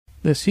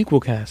The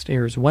Sequelcast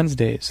airs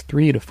Wednesdays,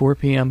 3 to 4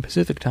 p.m.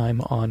 Pacific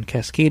Time on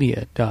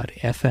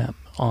Cascadia.fm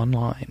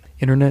online,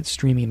 internet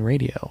streaming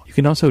radio. You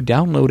can also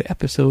download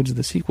episodes of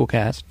the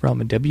Sequelcast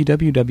from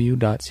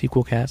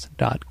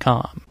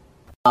www.sequelcast.com.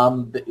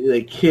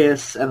 They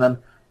kiss,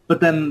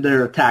 but then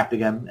they're attacked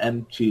again,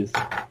 and she's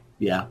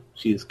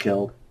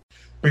killed.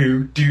 There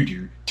was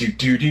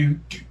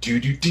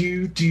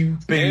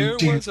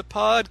a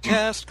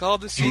podcast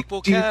called the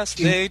Sequelcast.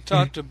 They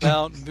talked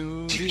about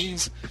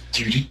movies.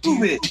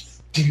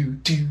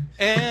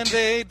 And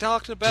they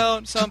talked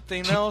about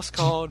something else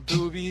called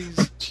boobies.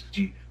 It's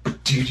the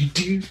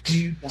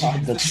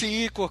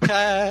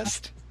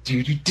Sequelcast. Oh,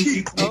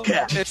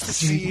 it's the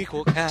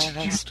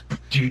Sequelcast.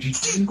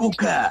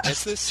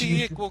 It's the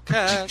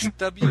Sequelcast.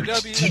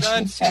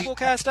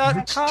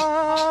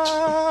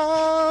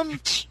 www.sequelcast.com.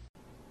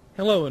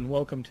 Hello and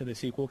welcome to the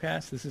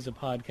Sequelcast. This is a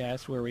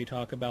podcast where we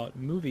talk about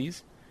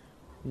movies,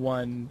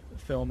 one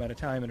film at a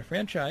time in a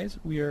franchise.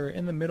 We are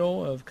in the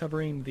middle of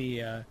covering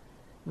the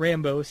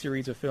Rambo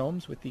series of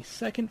films with the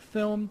second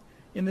film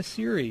in the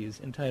series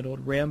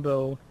entitled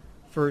Rambo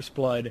First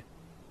Blood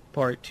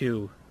Part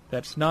 2.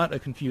 That's not a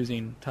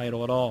confusing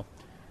title at all.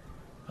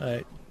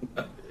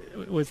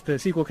 With the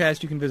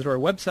Sequelcast, you can visit our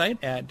website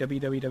at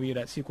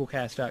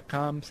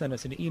www.sequelcast.com, send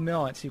us an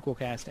email at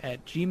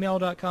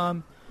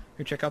sequelcast@gmail.com,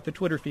 or check out the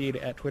Twitter feed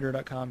at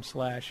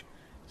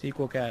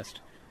twitter.com/sequelcast.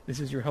 This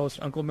is your host,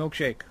 Uncle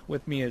Milkshake.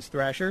 With me is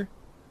Thrasher.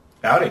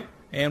 Howdy.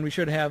 And we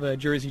should have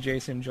Jersey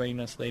Jason joining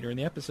us later in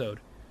the episode.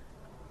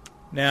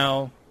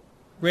 Now,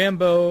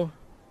 Rambo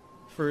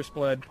First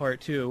Blood Part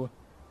 2.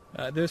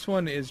 This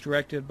one is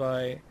directed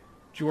by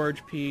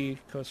George P.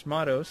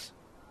 Cosmatos,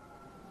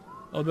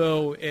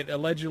 although it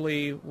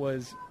allegedly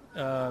was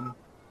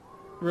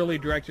really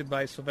directed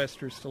by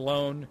Sylvester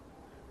Stallone,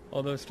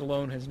 although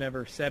Stallone has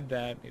never said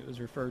that. It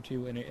was referred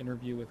to in an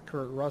interview with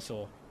Kurt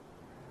Russell,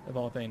 of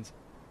all things.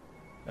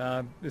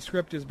 The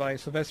script is by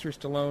Sylvester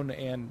Stallone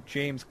and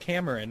James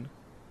Cameron,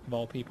 of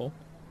all people,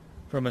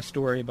 from a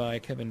story by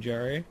Kevin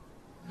Jarre.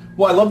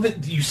 Well, I love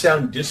that you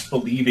sound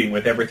disbelieving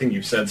with everything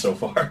you've said so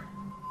far.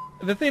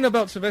 The thing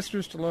about Sylvester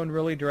Stallone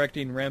really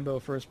directing Rambo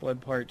First Blood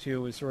Part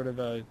 2 is sort of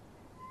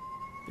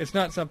it's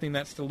not something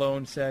that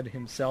Stallone said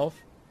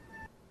himself.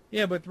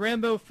 Yeah, but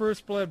Rambo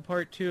First Blood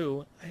Part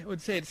 2, I would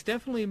say it's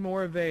definitely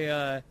more of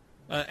a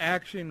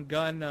action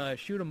gun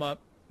shoot-'em-up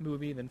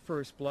movie than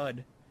First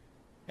Blood.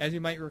 As you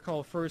might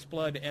recall, First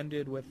Blood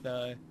ended with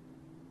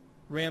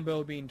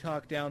Rambo being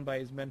talked down by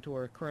his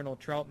mentor, Colonel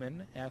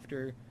Troutman,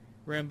 after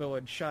Rambo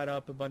had shot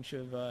up a bunch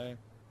of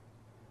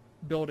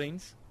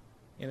buildings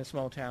in a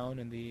small town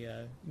in the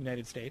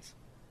United States.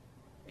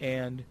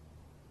 And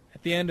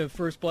at the end of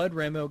First Blood,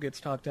 Rambo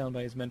gets talked down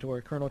by his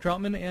mentor, Colonel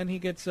Troutman, and he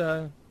gets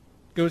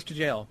goes to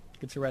jail,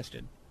 gets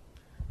arrested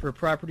for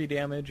property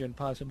damage and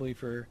possibly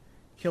for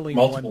killing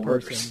multiple one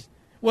person. Murders.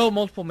 Well,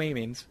 multiple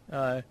maimings.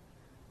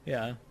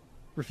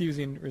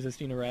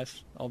 Resisting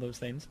arrest, all those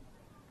things.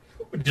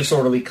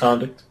 Disorderly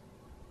conduct.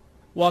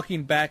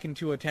 Walking back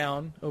into a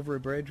town over a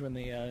bridge when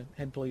the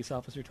head police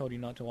officer told you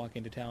not to walk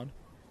into town.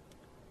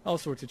 All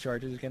sorts of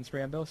charges against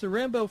Rambo. So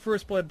Rambo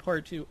First Blood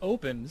Part 2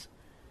 opens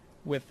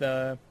with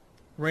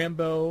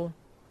Rambo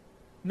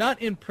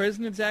not in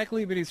prison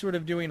exactly, but he's sort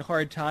of doing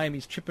hard time.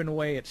 He's chipping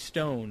away at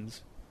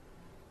stones.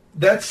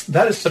 That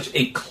is such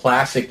a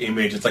classic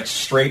image. It's like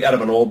straight out of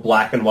an old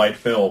black and white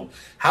film.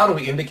 How do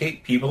we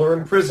indicate people are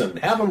in prison?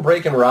 Have them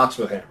breaking rocks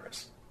with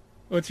hammers.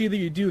 Well, it's either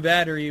you do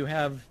that or you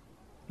have,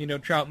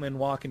 Troutman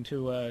walk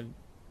into a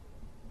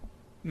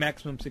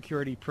maximum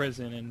security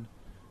prison and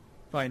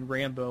find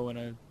Rambo in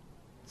a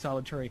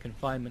solitary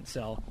confinement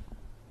cell.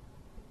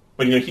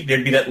 But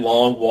there'd be that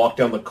long walk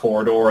down the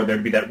corridor, and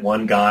there'd be that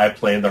one guy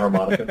playing the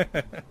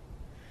harmonica.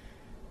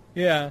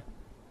 Yeah,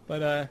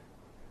 but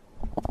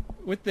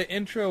with the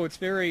intro, it's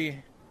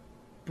very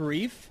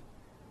brief.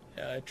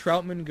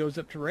 Troutman goes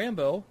up to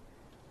Rambo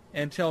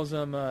and tells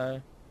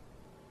him,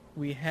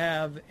 we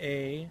have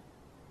a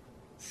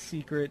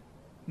secret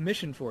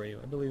mission for you.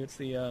 I believe it's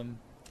the,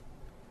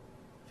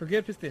 forget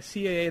if it's the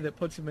CIA that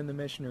puts him in the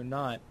mission or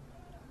not,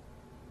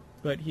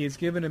 but he is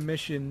given a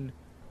mission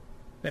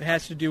that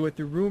has to do with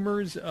the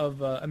rumors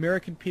of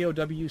American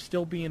POWs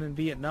still being in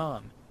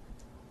Vietnam.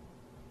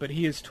 But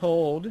he is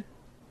told,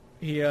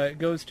 he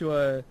goes to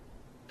a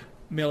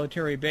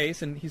military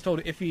base, and he's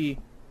told if he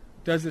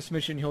does this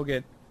mission, he'll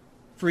get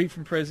free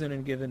from prison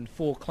and given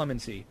full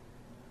clemency.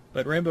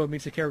 But Rambo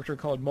meets a character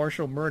called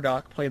Marshall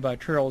Murdoch, played by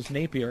Charles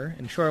Napier,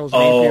 and Charles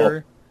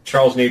Napier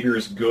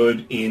is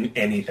good in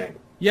anything.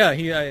 Yeah,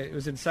 he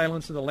was in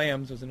Silence of the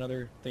Lambs, was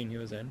another thing he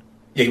was in.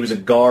 Yeah, he was a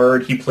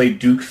guard. He played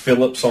Duke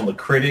Phillips on The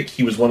Critic.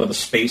 He was one of the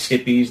space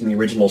hippies in the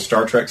original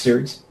Star Trek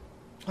series.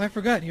 I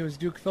forgot he was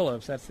Duke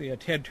Phillips. That's the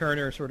Ted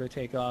Turner sort of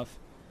takeoff,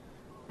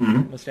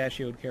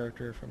 mustachioed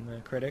character from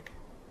The Critic.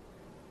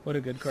 What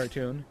a good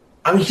cartoon.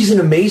 I mean, he's an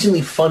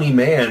amazingly funny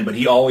man, but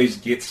he always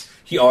gets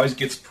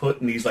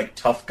put in these like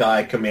tough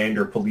guy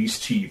commander, police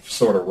chief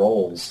sort of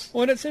roles.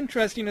 Well, and it's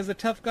interesting as a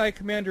tough guy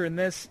commander in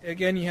this.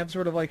 Again, you have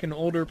sort of like an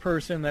older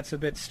person that's a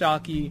bit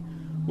stocky,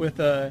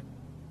 with a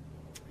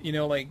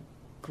like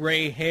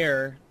gray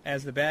hair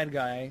as the bad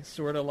guy,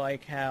 sort of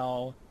like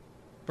how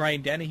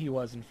Brian Dennehy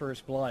was in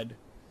First Blood.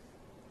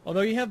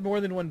 Although you have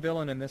more than one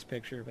villain in this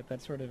picture, but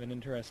that's sort of an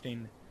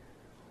interesting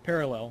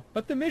parallel.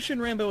 But the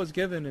mission Rambo is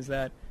given is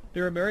that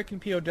there are American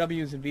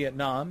POWs in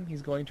Vietnam.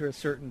 He's going to a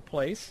certain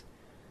place,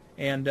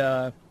 and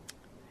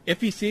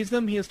if he sees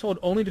them, he is told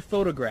only to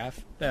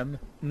photograph them,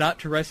 not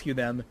to rescue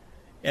them,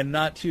 and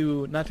not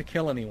to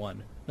kill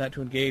anyone, not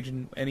to engage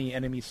in any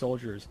enemy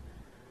soldiers.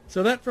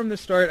 So that from the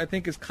start, I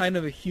think, is kind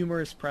of a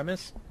humorous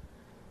premise,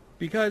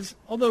 because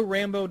although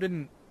Rambo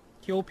didn't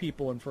kill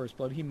people in First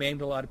Blood, he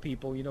maimed a lot of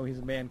people. He's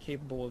a man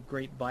capable of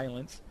great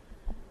violence.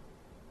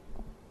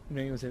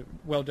 He was a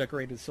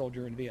well-decorated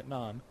soldier in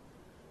Vietnam.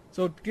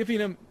 So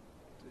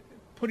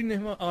putting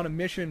him on a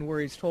mission where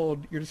he's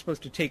told you're just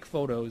supposed to take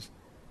photos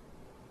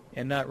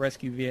and not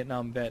rescue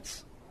Vietnam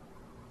vets,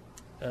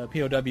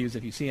 POWs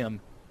if you see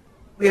them.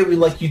 Yeah,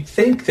 you'd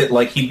think that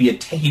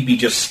he'd be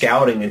just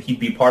scouting and he'd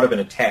be part of an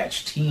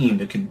attached team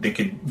that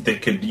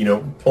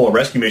could pull a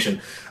rescue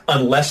mission,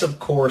 unless of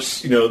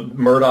course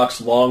Murdoch's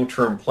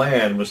long-term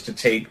plan was to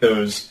take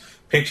those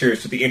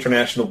pictures to the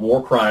International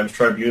War Crimes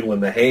Tribunal in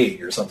The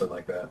Hague or something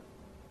like that.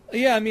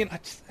 Yeah, I mean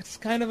it's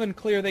kind of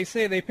unclear. They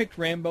say they picked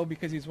Rambo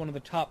because he's one of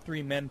the top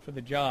 3 men for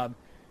the job,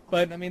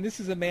 but I mean this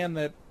is a man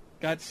that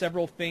got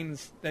several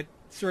things that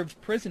served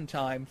prison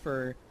time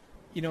for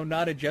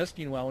not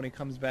adjusting well when he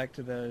comes back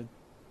to the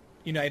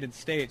United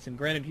States, and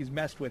granted he's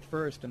messed with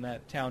first in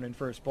that town in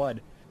First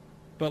Blood,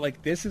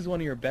 but this is one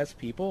of your best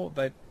people.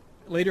 But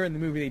later in the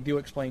movie they do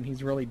explain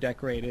he's really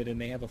decorated, and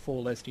they have a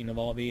full listing of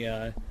all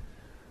the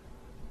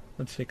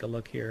let's take a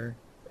look here.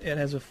 It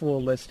has a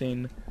full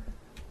listing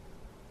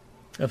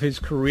of his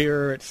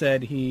career. It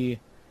said he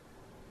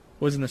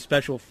was in the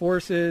Special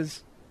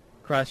Forces,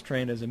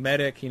 cross-trained as a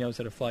medic, he knows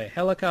how to fly a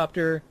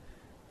helicopter,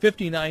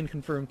 59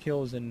 confirmed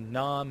kills in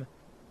Nam,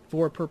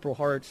 4 Purple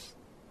Hearts,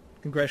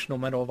 Congressional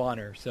Medal of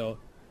Honor. So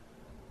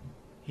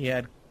he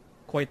had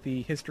quite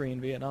the history in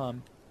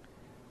Vietnam.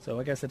 So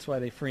I guess that's why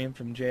they free him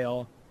from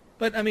jail.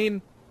 But, I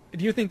mean,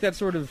 do you think that's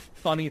sort of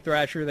funny,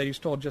 Thrasher, that he's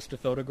told just to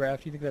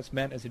photograph? Do you think that's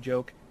meant as a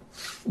joke?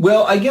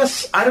 Well, I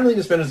guess I don't think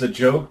it's meant as a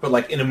joke,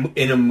 but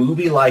in a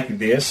movie like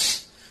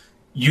this,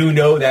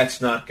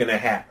 that's not going to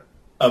happen.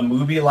 A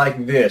movie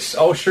like this,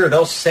 oh sure,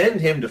 they'll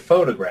send him to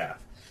photograph,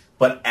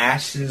 but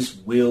asses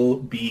will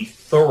be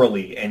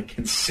thoroughly and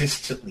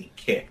consistently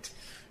kicked.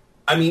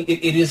 I mean,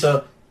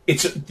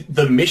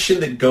 the mission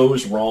that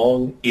goes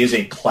wrong is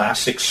a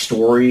classic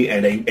story,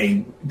 and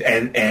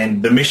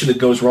and the mission that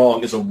goes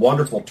wrong is a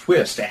wonderful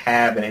twist to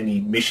have in any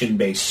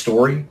mission-based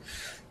story.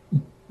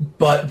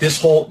 But this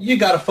whole you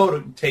got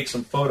to take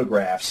some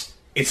photographs.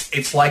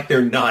 It's like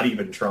they're not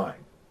even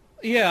trying.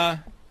 Yeah,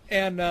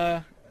 and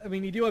I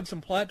mean you do have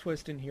some plot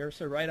twist in here.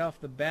 So right off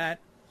the bat,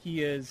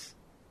 he is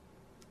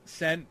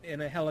sent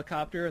in a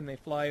helicopter, and they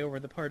fly over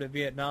the part of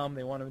Vietnam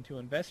they want him to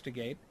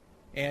investigate.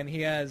 And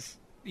he has,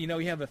 you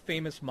have a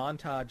famous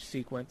montage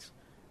sequence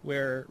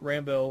where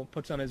Rambo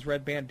puts on his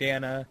red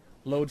bandana,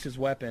 loads his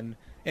weapon.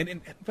 And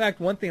in fact,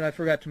 one thing I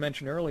forgot to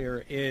mention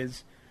earlier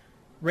is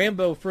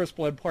Rambo First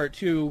Blood Part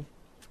 2,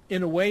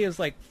 in a way, is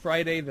like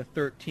Friday the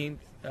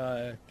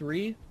 13th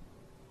 3.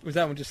 Was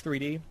that one just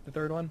 3D, the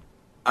third one?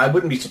 I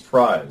wouldn't be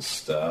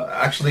surprised.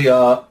 Actually,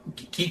 I'll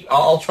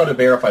try to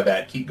verify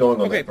that. Keep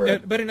going on that. Okay,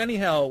 but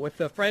anyhow, with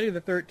the Friday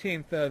the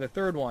 13th, the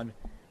third one,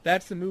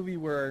 that's the movie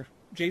where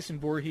Jason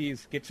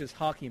Voorhees gets his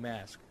hockey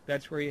mask.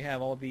 That's where you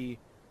have all the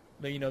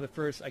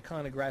first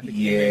iconographic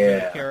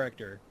image of the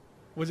character.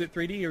 Was it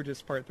 3D or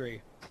just Part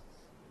 3?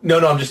 No,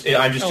 I'm just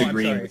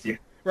agreeing with you.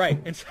 Right,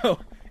 and so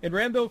in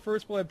Rambo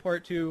First Blood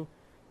Part 2,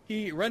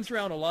 he runs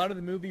around a lot of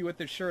the movie with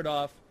his shirt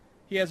off.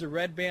 He has a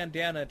red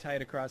bandana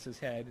tied across his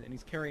head, and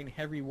he's carrying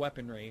heavy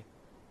weaponry,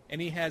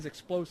 and he has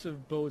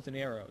explosive bows and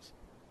arrows.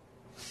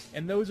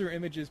 And those are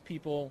images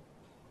people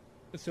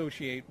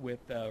associate with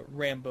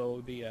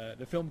Rambo,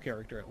 the film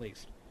character, at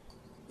least.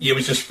 Yeah, it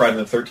was just Friday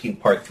the 13th,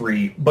 Part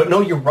 3. But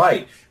no, you're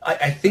right.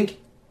 I think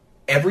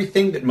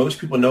everything that most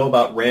people know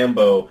about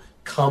Rambo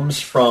comes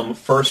from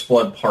First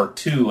Blood Part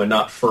 2 and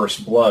not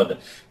First Blood.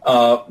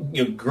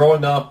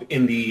 Growing up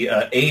in the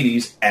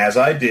 80s, as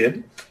I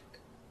did,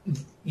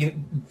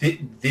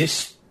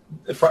 this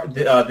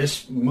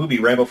movie,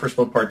 Rambo First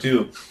Blood Part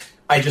 2,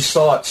 I just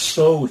saw it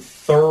so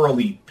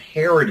thoroughly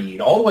parodied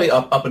all the way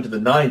up into the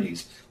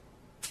 90s.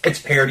 It's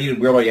parodied in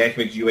Weird Al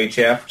Yankovic's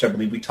UHF, which I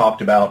believe we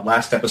talked about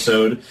last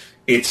episode.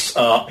 It's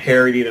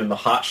parodied in the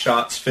Hot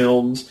Shots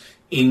films.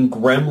 In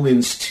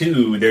Gremlins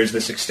 2, there's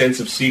this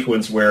extensive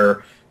sequence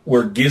where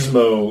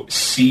Gizmo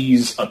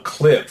sees a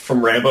clip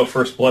from Rambo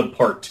First Blood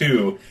Part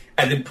 2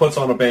 and then puts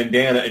on a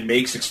bandana and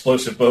makes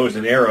explosive bows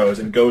and arrows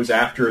and goes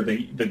after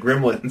the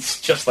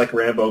Gremlins just like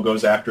Rambo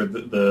goes after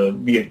the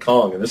Viet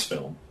Cong in this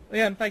film.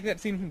 Yeah, in fact, that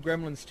scene from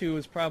Gremlins 2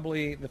 was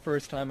probably the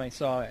first time I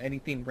saw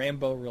anything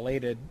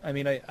Rambo-related. I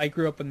mean, I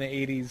grew up in the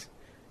 80s,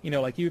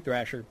 like you,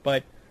 Thrasher,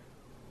 but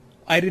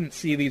I didn't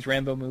see these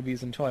Rambo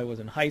movies until I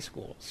was in high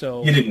school.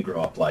 So you didn't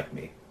grow up like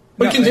me.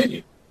 But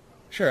continue.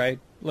 Sure, I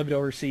lived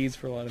overseas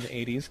for a lot of the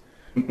 80s.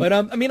 But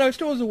I mean, I was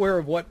still aware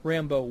of what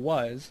Rambo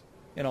was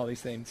and all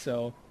these things.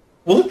 So,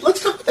 well,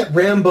 let's talk about that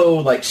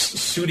Rambo like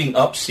suiting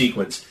up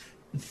sequence.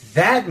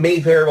 That may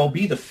very well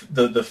be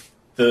the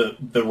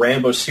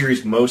Rambo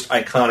series' most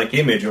iconic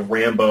image of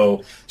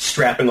Rambo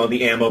strapping on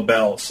the ammo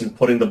belts and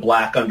putting the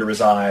black under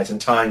his eyes and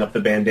tying up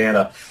the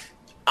bandana.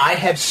 I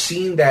have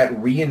seen that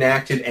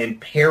reenacted and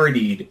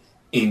parodied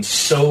in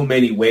so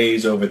many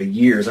ways over the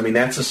years. I mean,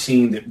 that's a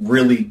scene that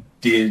really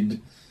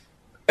did,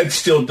 and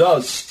still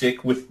does,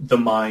 stick with the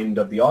mind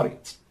of the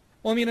audience.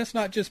 well, I mean, it's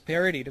not just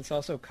parodied; it's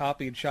also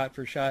copied shot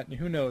for shot. And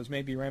who knows?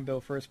 Maybe Rambo: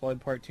 First Blood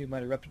Part 2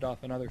 might have ripped it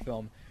off another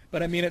film.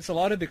 But I mean, it's a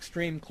lot of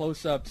extreme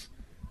close-ups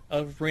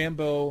of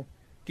Rambo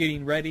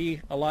getting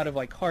ready. A lot of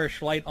like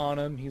harsh light on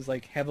him. He's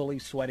like heavily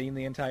sweating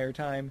the entire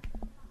time.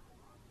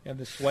 You have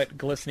the sweat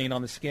glistening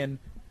on the skin.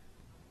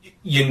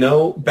 You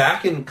know,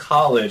 back in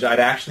college, I'd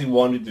actually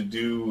wanted to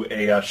do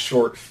a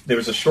short. There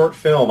was a short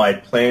film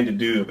I'd planned to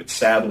do, but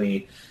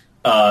sadly,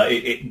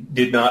 it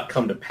did not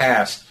come to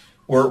pass.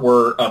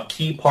 Where a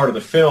key part of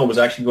the film was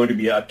actually going to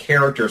be a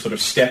character sort of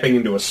stepping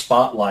into a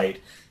spotlight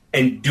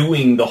and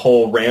doing the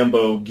whole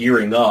Rambo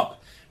gearing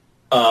up.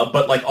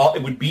 But like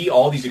it would be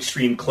all these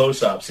extreme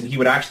close-ups, and he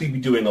would actually be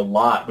doing a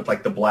lot with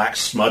like the black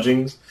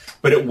smudgings.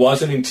 But it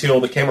wasn't until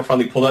the camera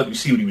finally pulled up, you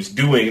see what he was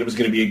doing, and it was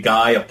going to be a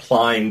guy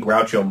applying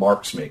Groucho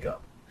Marx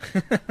makeup.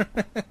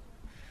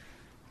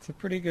 It's a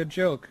pretty good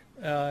joke.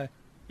 Yeah.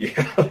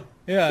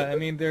 Yeah, I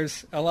mean,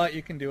 there's a lot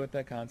you can do with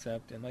that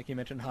concept, and like you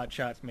mentioned, Hot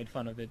Shots made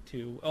fun of it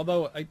too.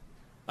 Although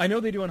I know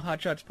they do in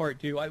Hot Shots Part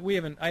 2. I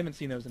haven't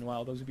seen those in a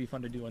while. Those would be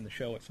fun to do on the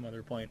show at some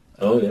other point.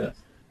 Oh yeah.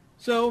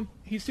 So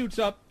he suits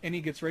up and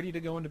he gets ready to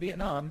go into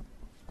Vietnam.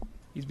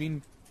 He's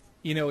being,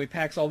 he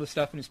packs all the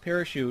stuff in his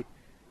parachute.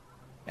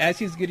 As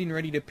he's getting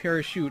ready to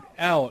parachute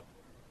out,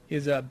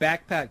 his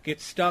backpack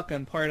gets stuck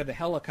on part of the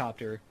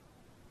helicopter,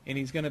 and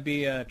he's going to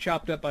be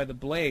chopped up by the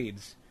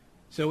blades.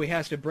 So he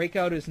has to break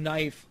out his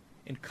knife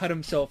and cut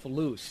himself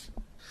loose.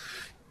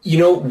 You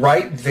know,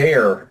 right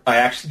there, I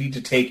actually need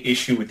to take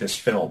issue with this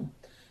film.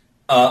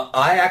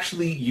 I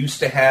actually used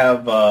to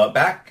have,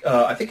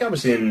 I think I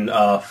was in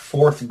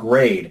fourth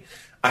grade,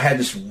 I had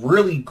this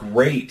really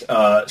great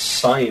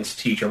science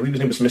teacher. I believe his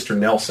name was Mr.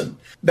 Nelson.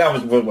 That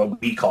was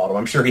what we called him.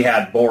 I'm sure he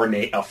had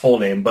a full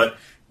name,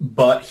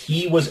 but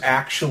he was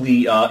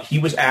actually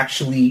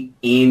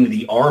in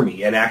the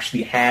Army and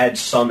actually had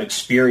some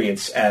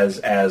experience as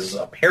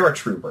a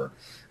paratrooper.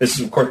 This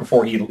is, of course,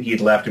 before he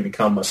had left and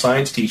become a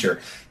science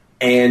teacher.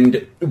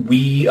 And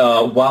we,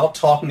 while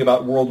talking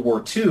about World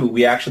War II,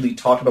 we actually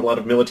talked about a lot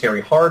of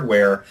military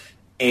hardware,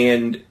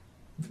 and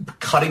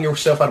cutting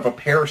yourself out of a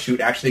parachute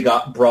actually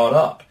got brought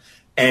up.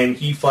 And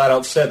he flat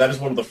out said that is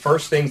one of the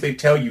first things they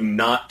tell you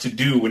not to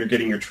do when you're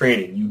getting your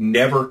training. You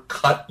never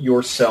cut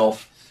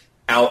yourself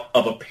out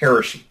of a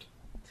parachute.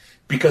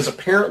 Because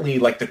apparently,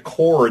 like, the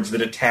cords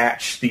that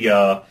attach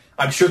the,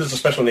 I'm sure there's a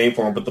special name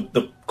for them, but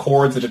the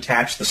cords that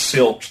attach the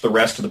silk to the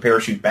rest of the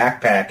parachute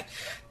backpack,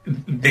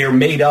 they're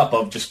made up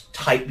of just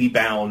tightly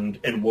bound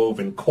and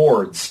woven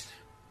cords.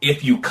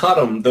 If you cut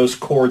them, those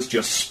cords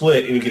just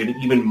split, and you get an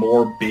even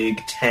more big,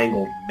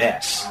 tangled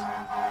mess.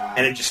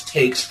 And it just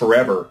takes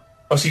forever.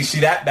 Oh, see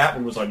that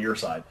one was on your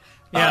side.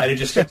 Yeah. And it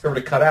just takes forever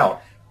to cut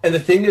out. And the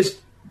thing is,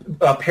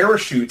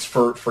 parachutes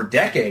for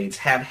decades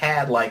have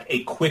had, like,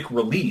 a quick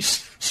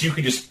release, so you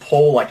can just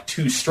pull, like,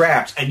 two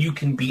straps, and you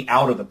can be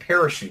out of the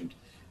parachute.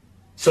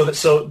 So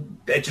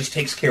it just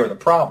takes care of the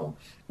problem.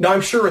 Now,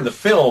 I'm sure in the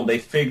film they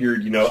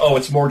figured,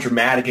 it's more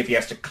dramatic if he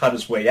has to cut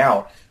his way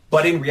out.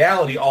 But in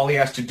reality, all he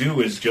has to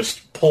do is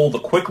just pull the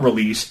quick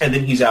release, and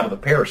then he's out of the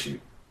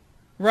parachute.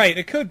 Right.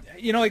 It could,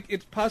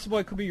 it's possible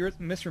I could be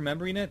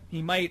misremembering it.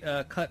 He might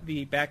cut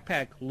the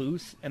backpack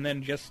loose and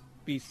then just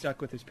be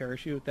stuck with his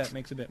parachute. That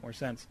makes a bit more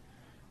sense.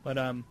 But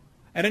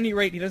at any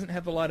rate, he doesn't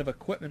have a lot of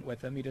equipment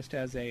with him. He just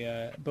has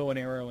a bow and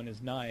arrow and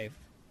his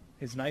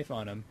knife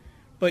on him.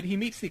 But he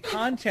meets the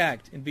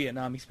contact in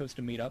Vietnam he's supposed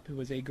to meet up, who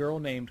was a girl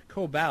named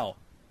Co Bao,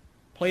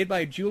 played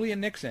by Julia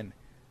Nixon.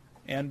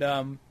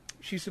 And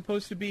she's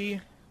supposed to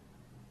be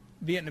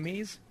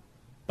Vietnamese,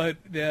 but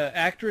the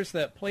actress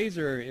that plays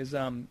her is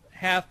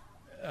half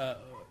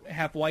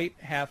white,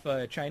 half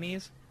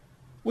Chinese,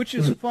 which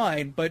is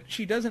fine, but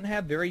she doesn't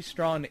have very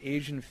strong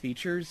Asian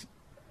features,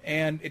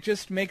 and it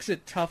just makes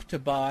it tough to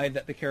buy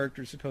that the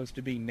character's supposed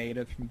to be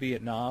native from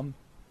Vietnam.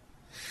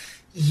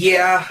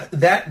 Yeah,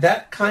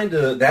 that kind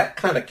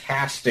of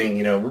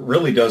casting,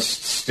 really does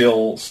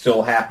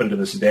still happen to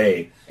this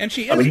day. And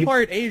she is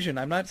part Asian.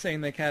 I'm not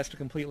saying they cast a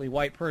completely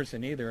white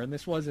person either, and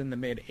this was in the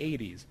mid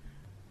 '80s.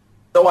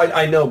 Oh,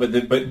 I know,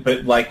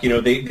 but like,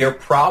 there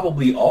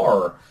probably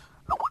are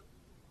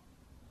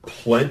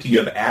plenty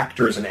of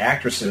actors and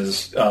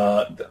actresses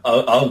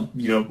of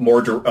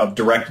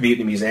direct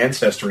Vietnamese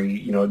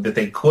ancestry, that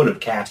they could have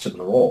casted in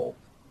the role.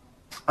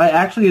 I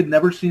actually had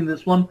never seen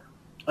this one.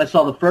 I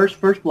saw the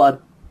First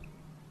Blood,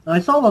 and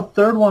I saw the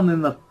third one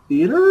in the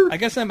theater. I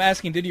guess I'm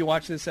asking, did you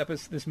watch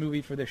this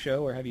movie for the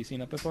show, or have you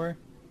seen it before?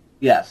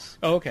 Yes.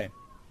 Oh, okay.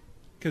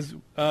 Because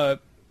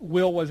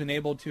Will wasn't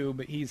able to,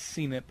 but he's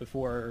seen it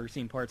before, or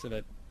seen parts of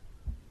it.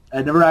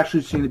 I'd never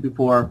actually seen it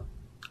before.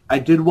 I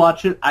did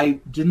watch it. I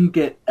didn't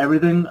get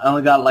everything. I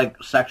only got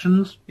like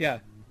sections. Yeah.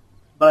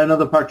 But I know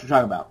the part you're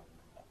talking about.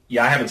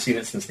 Yeah, I haven't seen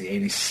it since the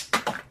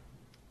 80s.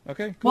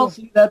 Okay, cool. Well,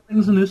 see, that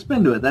brings a new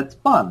spin to it. That's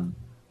fun.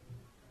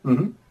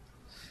 Mm-hmm.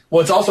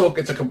 Well,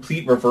 it's a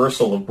complete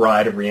reversal of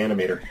Bride of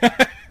Reanimator.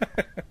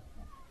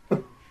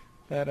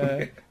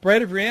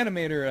 Bride of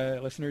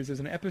Reanimator, listeners, is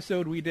an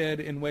episode we did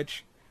in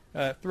which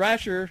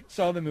Thrasher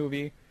saw the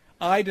movie.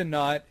 I did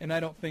not, and I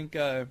don't think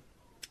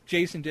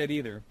Jason did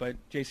either. But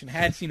Jason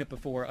had seen it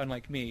before,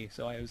 unlike me,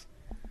 so I was...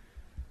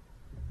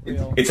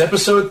 It's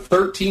episode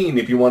 13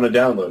 if you want to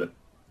download it.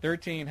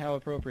 13, how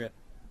appropriate.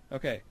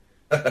 Okay.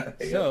 Yeah.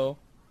 So,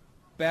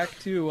 back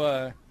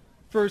to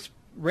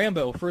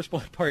Rambo, First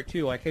Blood Part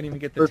 2. I can't even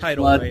get the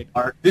title right.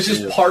 This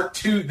is part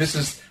 2. This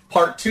is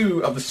part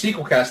 2 of the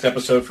sequel cast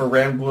episode for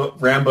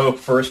Rambo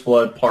First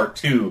Blood Part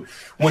 2,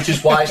 which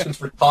is why,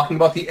 since we're talking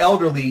about the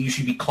elderly, you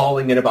should be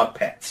calling it about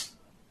pets.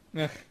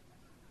 But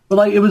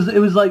like it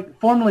was like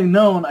formerly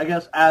known, I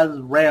guess, as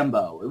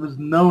Rambo. It was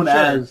known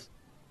as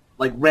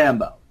like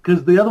Rambo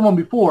because the other one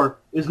before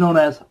is known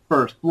as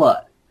First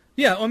Blood.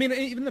 Yeah, I mean,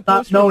 even the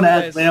not poster known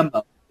as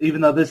Rambo,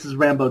 even though this is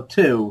Rambo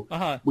 2.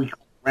 We call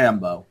it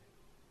Rambo.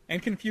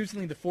 And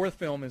confusingly, the fourth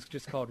film is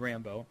just called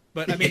Rambo.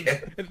 But I mean,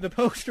 the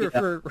poster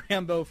for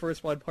Rambo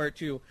First Blood Part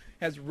 2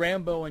 has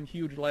Rambo in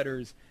huge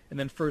letters, and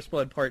then First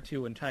Blood Part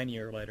 2 in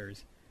tinier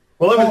letters.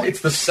 Well,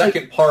 it's the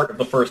second part of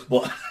the First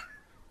Blood.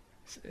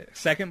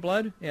 Second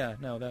Blood? Yeah,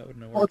 no, that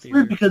wouldn't have worked. Well, it's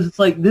weird because it's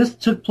like this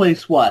took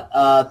place,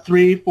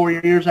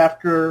 3-4 years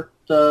after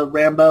the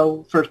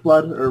Rambo First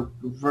Blood, or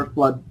First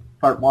Blood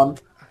Part 1?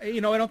 I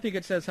don't think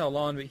it says how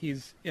long, but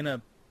he's in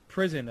a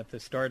prison at the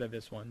start of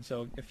this one,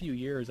 so a few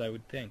years, I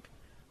would think.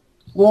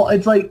 Well,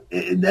 it's like,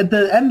 at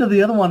the end of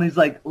the other one, he's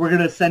like, we're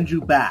going to send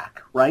you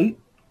back, right?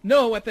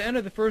 No, at the end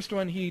of the first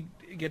one, he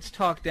gets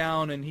talked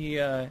down, and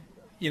he,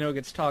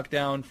 gets talked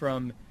down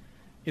from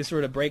his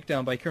sort of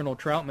breakdown by Colonel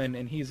Troutman,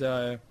 and he's,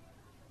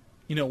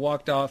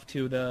 walked off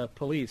to the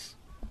police.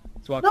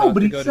 He's walked off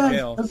to go to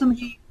jail.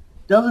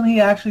 Doesn't he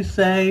actually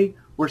say,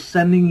 we're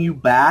sending you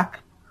back,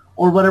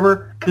 or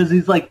whatever? Because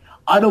he's like,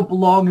 I don't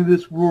belong in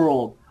this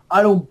world.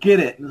 I don't get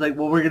it. And he's like,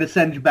 well, we're going to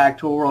send you back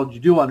to a world you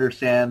do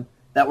understand.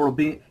 That world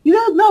being...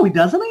 No, he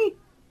doesn't he?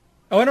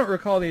 Oh, I don't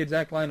recall the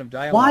exact line of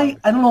dialogue. Why?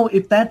 I don't know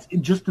if that's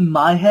just in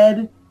my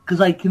head, because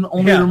I can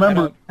only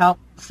remember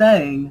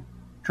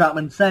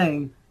Troutman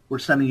saying, we're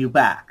sending you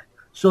back.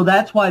 So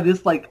that's why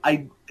this,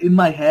 in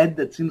my head,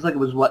 that seems like it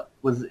was what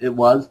it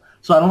was.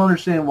 So I don't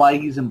understand why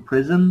he's in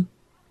prison.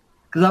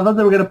 Because I thought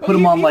they were going to put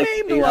him on,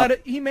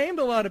 he maimed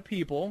a lot of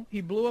people.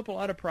 He blew up a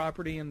lot of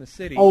property in the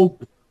city. Oh,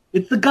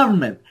 it's the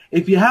government.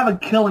 If you have a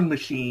killing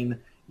machine,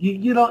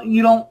 you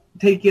don't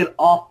take it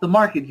off the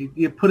market.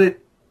 You put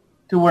it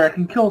to where it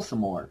can kill some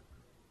more.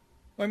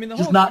 Well, I mean, the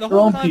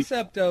whole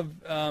concept of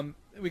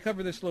we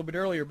covered this a little bit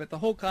earlier, but the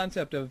whole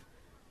concept of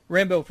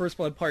Rambo First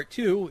Blood Part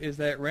 2 is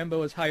that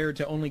Rambo is hired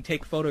to only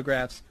take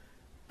photographs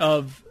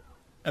of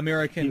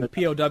American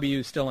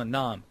POWs still in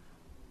Nam.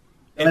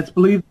 And it's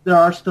believed there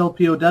are still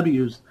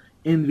POWs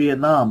in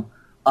Vietnam.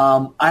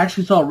 I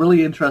actually saw a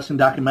really interesting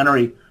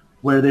documentary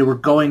where they were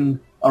going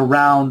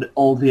around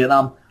old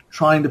Vietnam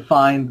trying to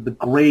find the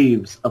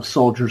graves of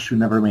soldiers who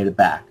never made it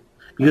back.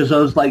 Because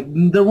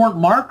there weren't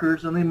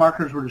markers, and the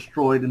markers were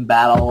destroyed in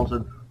battles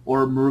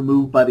or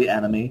removed by the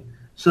enemy.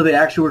 So they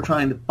actually were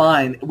trying to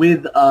find,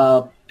 with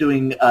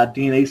doing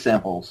DNA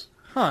samples,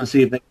 to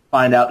see if they could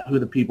find out who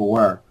the people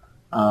were.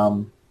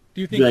 Do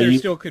you think there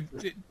still could...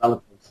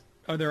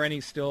 Are there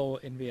any still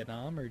in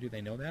Vietnam, or do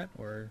they know that?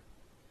 Or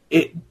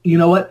you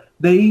know what?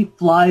 They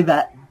fly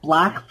that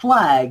black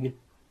flag.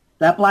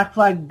 That black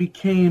flag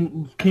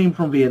came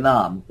from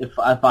Vietnam. If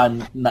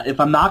I'm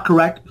not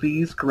correct,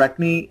 please correct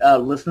me,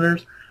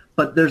 listeners.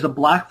 But there's a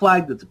black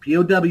flag that's a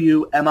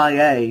POW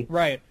MIA.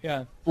 Right.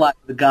 Yeah. Flag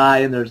the guy,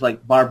 and there's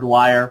barbed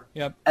wire.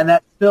 Yep. And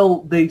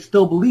they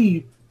still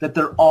believe that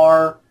there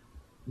are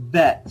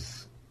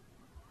vets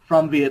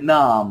from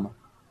Vietnam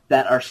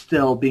that are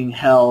still being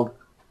held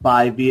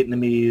by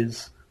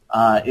Vietnamese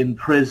in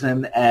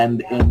prison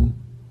and in...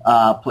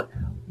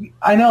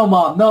 I know,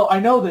 Mom. No, I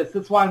know this.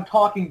 That's why I'm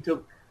talking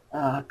to...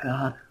 Oh,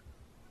 God.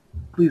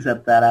 Please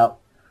edit that out.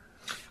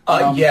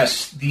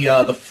 Yes,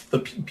 the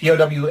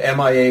POW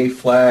MIA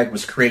flag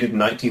was created in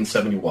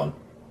 1971.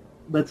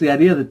 That's the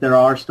idea that there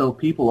are still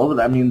people over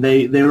there. I mean,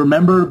 they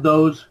remember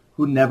those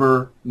who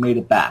never made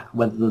it back,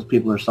 whether those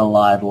people are still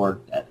alive or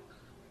dead.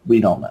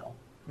 We don't know.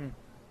 I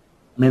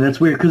mean, that's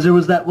weird, because there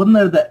was that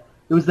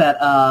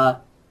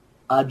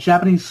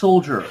Japanese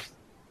soldier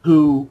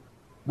who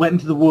went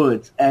into the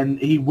woods, and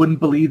he wouldn't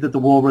believe that the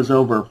war was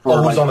over. Who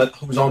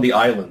was on the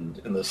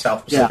island in the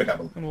South Pacific, I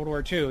believe. In World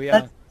War II, yeah.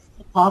 That's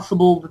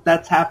possible that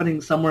that's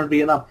happening somewhere in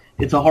Vietnam.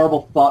 It's a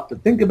horrible thought to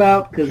think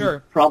about, because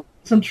it probably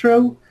isn't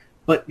true,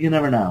 but you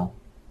never know.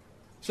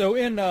 So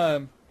in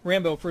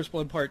Rambo First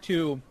Blood Part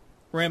 2,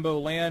 Rambo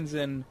lands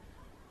in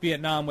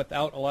Vietnam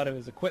without a lot of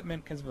his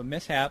equipment because of a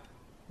mishap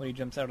when he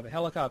jumps out of the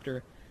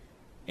helicopter,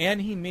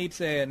 and he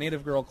meets a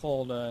native girl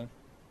called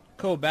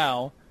Co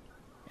Bao,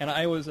 And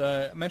I was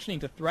mentioning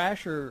to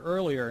Thrasher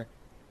earlier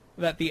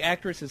that the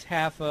actress is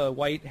half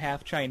white,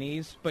 half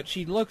Chinese, but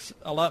she looks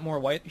a lot more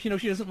white. She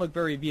doesn't look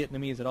very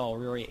Vietnamese at all,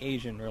 very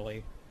Asian,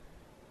 really,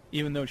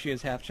 even though she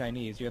is half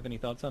Chinese. Do you have any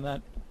thoughts on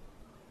that?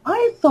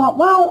 I thought,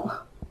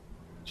 well,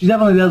 she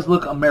definitely does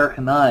look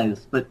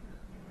Americanized, but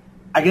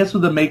I guess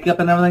with the makeup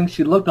and everything,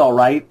 she looked all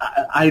right.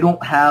 I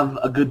don't have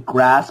a good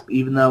grasp,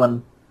 even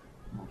though,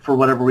 for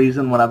whatever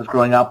reason, when I was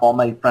growing up, all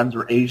my friends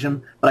were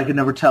Asian, but I could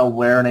never tell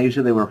where in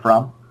Asia they were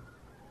from.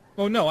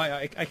 Oh, no,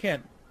 I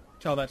can't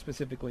tell that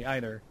specifically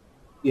either.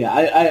 Yeah,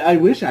 I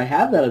wish I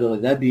had that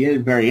ability. That'd be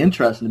very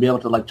interesting to be able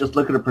to just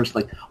look at a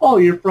person like, oh,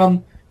 you're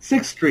from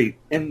 6th Street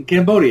in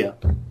Cambodia.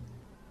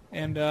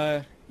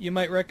 And you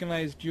might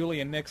recognize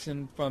Julia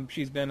Nixon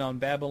she's been on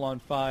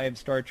Babylon 5,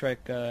 Star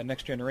Trek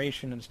Next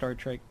Generation, and Star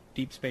Trek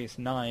Deep Space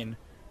Nine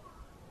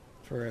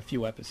for a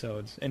few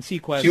episodes. And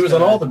Sequest... She was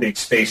on all the big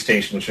space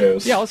station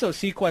shows. Yeah, also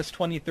Sequest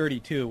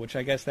 2032, which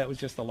I guess that was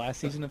just the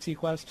last season of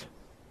Sequest.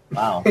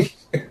 Wow.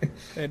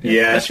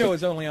 That show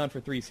was only on for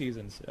 3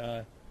 seasons.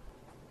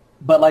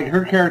 But,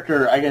 her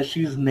character, I guess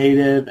she's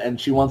native, and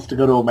she wants to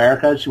go to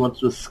America. She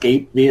wants to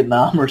escape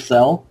Vietnam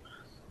herself.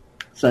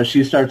 So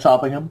she starts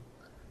helping him.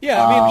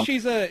 Yeah, I mean,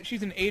 she's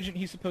an agent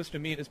he's supposed to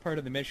meet as part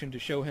of the mission to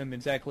show him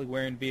exactly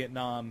where in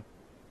Vietnam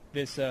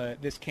this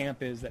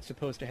camp is that's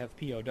supposed to have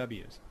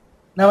POWs.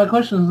 Now, my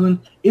question is,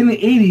 in the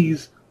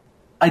 80s,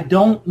 I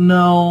don't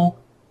know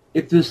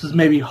if this is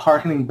maybe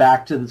hearkening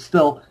back to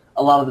still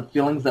a lot of the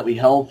feelings that we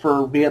held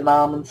for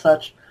Vietnam and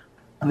such.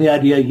 And the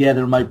idea,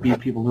 there might be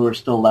people who are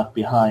still left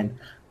behind.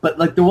 But,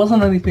 there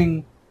wasn't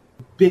anything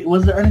big.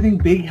 Was there anything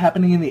big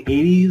happening in the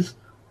 80s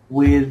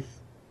with,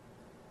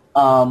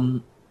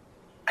 I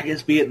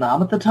guess,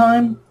 Vietnam at the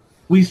time?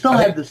 We still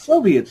had the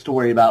Soviets to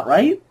worry about,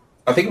 right?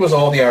 I think it was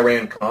all the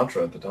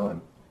Iran-Contra at the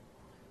time.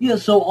 Yeah,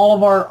 so all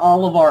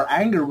of our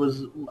anger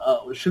was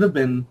should have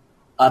been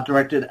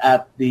directed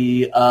at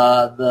the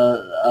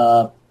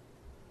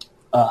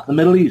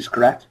Middle East,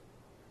 correct?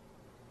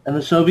 And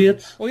the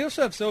Soviets? Well, you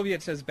also have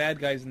Soviets as bad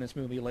guys in this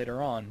movie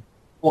later on.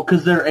 Well,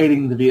 because they're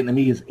aiding the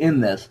Vietnamese in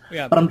this.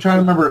 Yeah, but I'm trying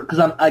to remember, because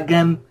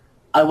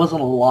I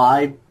wasn't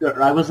alive,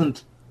 or I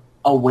wasn't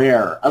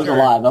aware. I was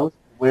alive. I was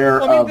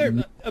aware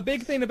of... A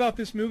big thing about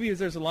this movie is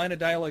there's a line of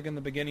dialogue in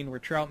the beginning where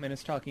Troutman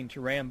is talking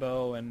to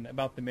Rambo and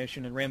about the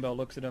mission, and Rambo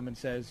looks at him and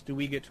says, "Do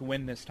we get to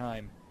win this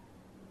time?"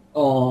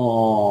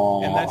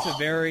 Oh. And that's a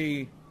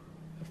very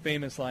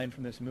famous line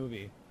from this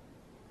movie.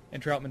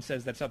 And Troutman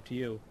says, "That's up to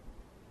you."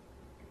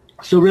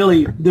 So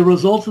really, the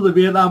results of the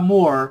Vietnam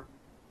War,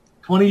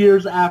 20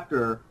 years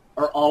after,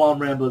 are all on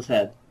Rambo's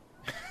head.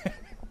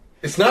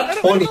 It's not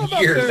 20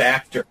 years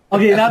after.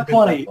 Okay, not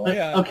 20.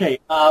 Yeah. Okay,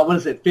 what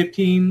is it,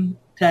 15,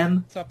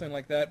 10? Something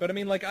like that. But I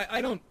mean,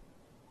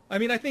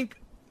 I think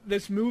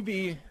this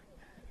movie,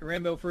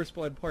 Rambo First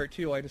Blood Part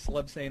 2, I just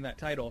love saying that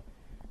title,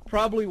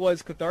 probably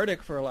was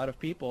cathartic for a lot of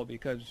people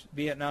because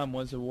Vietnam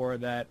was a war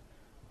that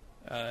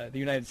the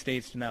United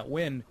States did not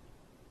win.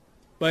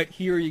 But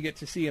here you get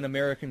to see an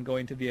American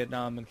going to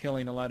Vietnam and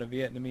killing a lot of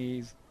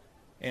Vietnamese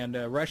and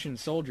Russian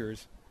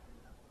soldiers,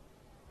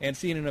 and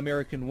seeing an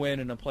American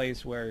win in a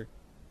place where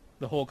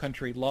the whole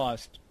country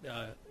lost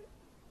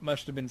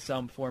must have been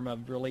some form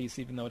of release,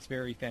 even though it's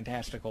very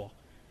fantastical.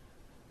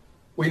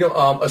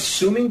 Well,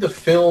 assuming the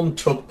film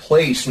took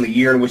place in the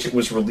year in which it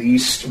was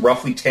released,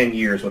 roughly 10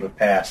 years would have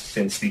passed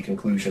since the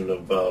conclusion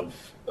of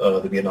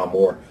the Vietnam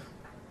War.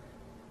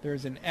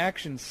 There's an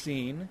action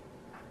scene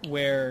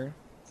where...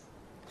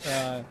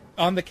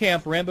 on the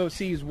camp, Rambo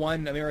sees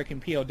one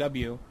American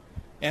POW,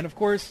 and of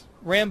course,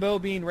 Rambo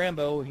being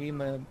Rambo, he's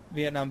a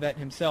Vietnam vet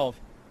himself,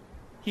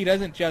 he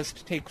doesn't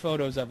just take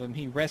photos of him,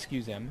 he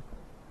rescues him.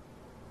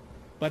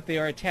 But they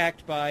are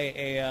attacked by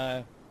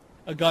a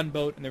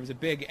gunboat, and there was a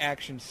big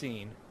action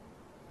scene.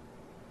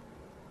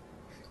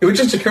 It would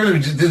just occur to me,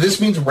 this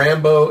means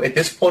Rambo, at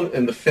this point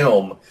in the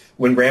film,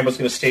 when Rambo's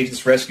going to stage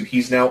this rescue,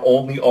 he's now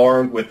only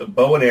armed with a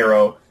bow and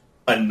arrow,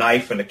 a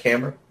knife, and a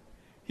camera?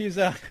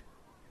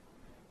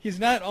 He's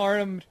not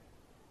armed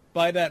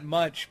by that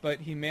much,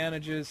 but he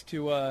manages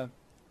to, I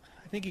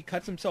think he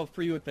cuts himself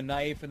free with the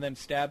knife and then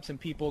stabs some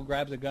people,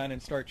 grabs a gun, and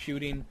starts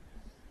shooting.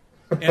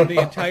 And the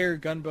entire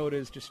gunboat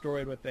is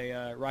destroyed with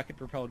a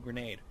rocket-propelled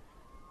grenade.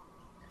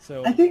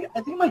 So I think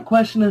my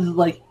question is,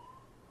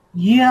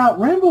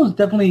 Rambo's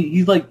definitely,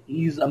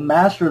 he's a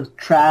master of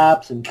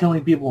traps and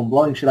killing people and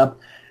blowing shit up.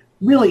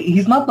 Really,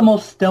 he's not the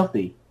most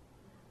stealthy.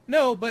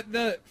 No, but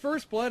the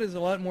First Blood is a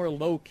lot more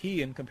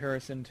low-key in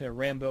comparison to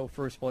Rambo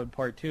First Blood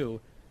Part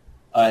 2.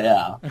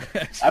 Yeah.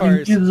 He's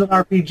an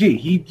RPG.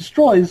 He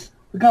destroys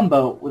the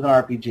gunboat with an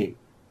RPG.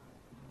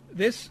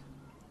 This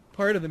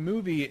part of the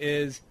movie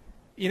is,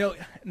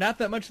 not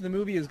that much of the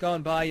movie has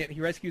gone by yet.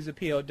 He rescues a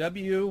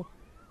POW.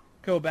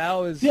 Ko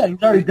Bao is... Yeah,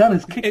 he's already done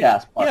his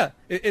kick-ass part. Yeah,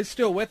 it's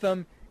still with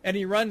him, and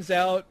he runs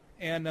out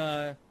and,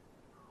 to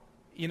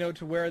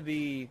where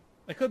the...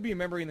 I could be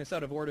remembering this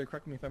out of order,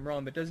 correct me if I'm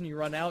wrong, but doesn't he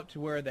run out to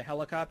where the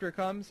helicopter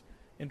comes,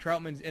 and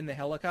Troutman's in the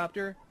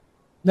helicopter?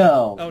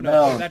 No. Oh,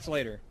 no, that's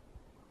later.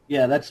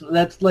 Yeah,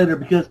 that's later,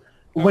 because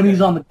when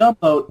he's on the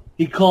gunboat,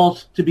 he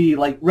calls to be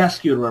like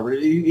rescued or whatever.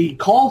 He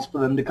calls for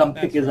them to come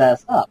pick his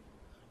ass up,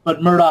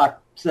 but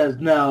Murdoch says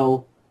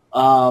no.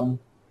 Why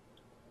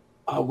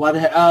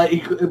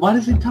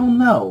does he tell him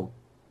no?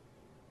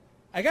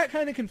 I got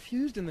kind of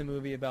confused in the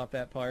movie about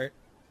that part,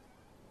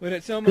 but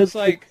it's almost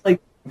like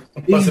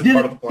Was it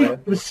part of the plan?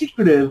 It was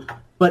secretive,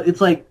 but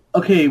it's like,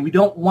 okay, we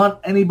don't want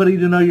anybody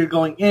to know you're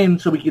going in,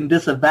 so we can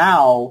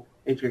disavow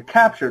if you're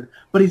captured.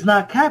 But he's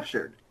not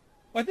captured.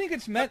 Well, I think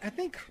it's meant. I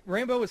think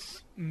Rambo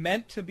was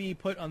meant to be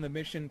put on the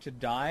mission to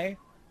die.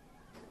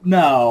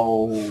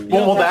 No.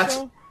 Well, that's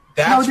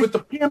what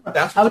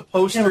the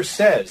poster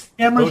says.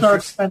 Cameras are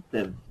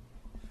expensive.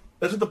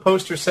 That's what the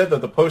poster said, though.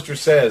 The poster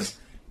says,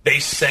 they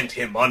sent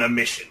him on a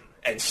mission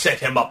and set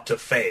him up to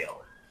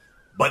fail.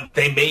 But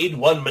they made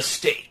one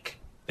mistake.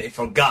 They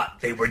forgot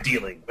they were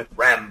dealing with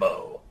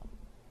Rambo.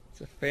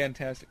 It's a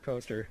fantastic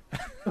poster.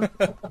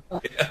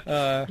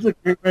 That's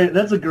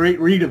a great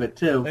read of it,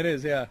 too. It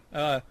is, yeah.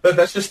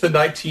 That's just the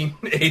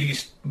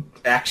 1980s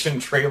action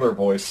trailer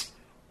voice.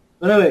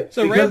 But anyway,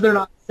 so because they're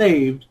not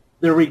saved,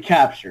 they're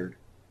recaptured.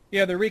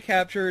 Yeah, they're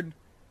recaptured,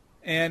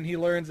 and he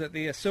learns that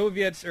the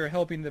Soviets are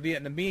helping the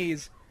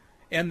Vietnamese,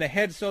 and the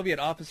head Soviet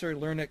officer,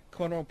 Lieutenant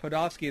Colonel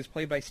Podolsky, is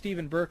played by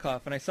Steven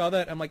Berkoff. And I saw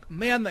that, I'm like,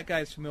 man, that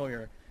guy's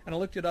familiar. And I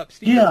looked it up.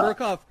 Steven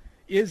Berkoff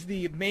is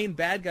the main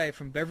bad guy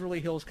from Beverly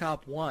Hills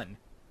Cop 1.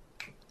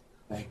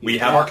 We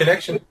have our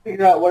connection.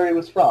 Figure out where he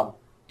was from.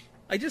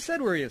 I just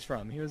said where he is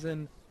from. He was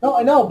in... No,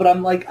 I know, but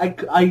I'm like,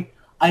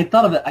 I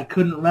thought of it. I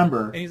couldn't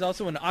remember. And he's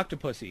also in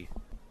Octopussy.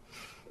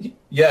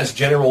 Yes,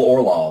 General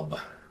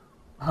Orlov.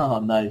 Oh,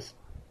 nice.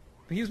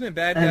 But he's been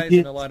bad guys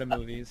in a lot of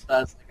movies.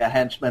 That's like a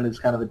henchman who's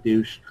kind of a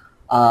douche.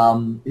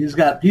 He's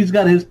got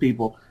his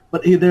people,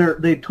 but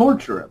they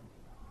torture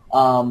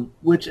him,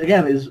 which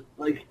again is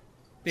like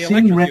they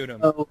seeing electrocute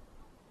Rambo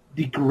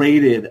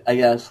degraded, I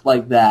guess,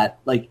 like that.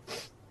 Like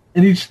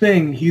in each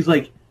thing, he's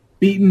like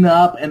beaten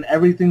up, and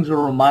everything's a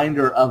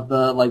reminder of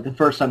the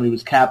first time he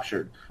was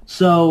captured.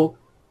 So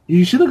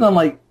he should have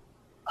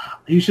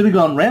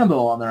gone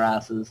Rambo on their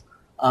asses,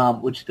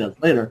 which he does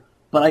later.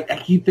 But I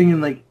keep thinking,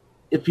 like,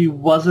 if he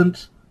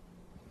wasn't,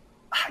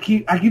 I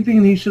keep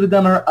thinking he should have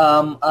done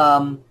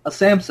a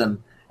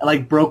Samson and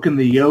like broken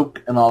the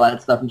yoke and all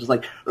that stuff and just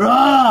like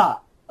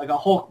like a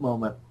Hulk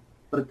moment,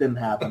 but it didn't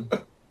happen.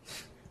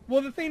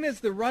 Well, the thing is,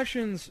 the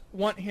Russians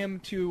want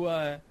him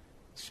to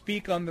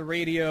speak on the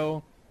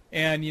radio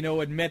and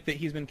admit that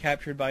he's been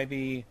captured by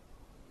the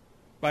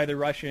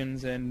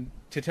Russians and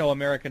to tell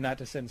America not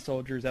to send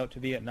soldiers out to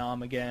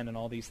Vietnam again and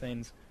all these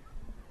things.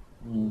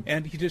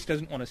 And he just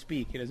doesn't want to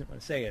speak. He doesn't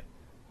want to say it.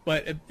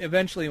 But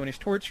eventually, when he's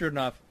tortured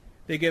enough,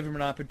 they give him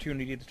an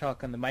opportunity to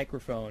talk on the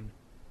microphone.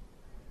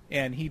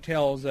 And he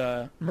tells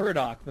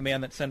Murdoch, the man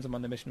that sends him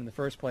on the mission in the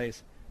first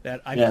place, that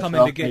I'm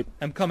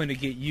coming to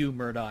get you,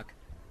 Murdoch.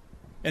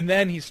 And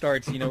then he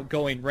starts,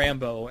 going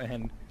Rambo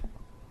and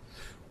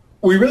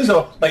we really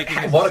saw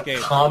what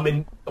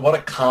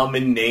a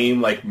common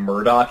name like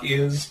Murdoch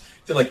is.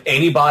 That like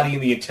anybody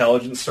in the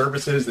intelligence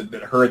services that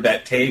heard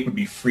that tape would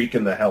be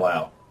freaking the hell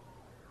out.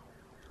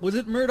 Was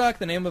it Murdoch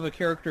the name of a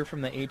character from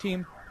the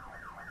A-Team?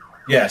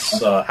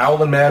 Yes,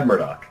 Howlin' Mad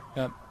Murdoch.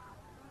 Yep.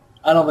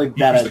 I don't think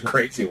that is the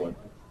crazy one.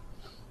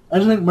 I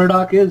just think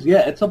Murdoch is,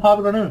 it's a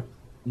popular name.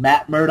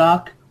 Matt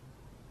Murdock,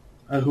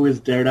 who is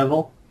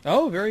Daredevil.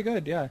 Oh, very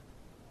good, yeah.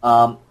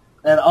 And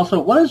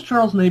also, what has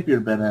Charles Napier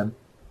been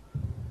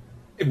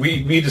in?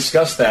 We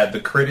discussed that.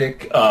 The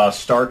Critic,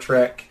 Star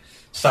Trek,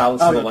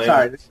 Silence of the Lambs.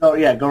 Sorry. Oh,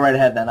 yeah, go right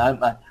ahead then.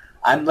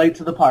 I'm late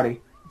to the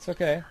party. It's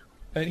okay.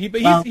 But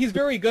he's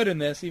very good in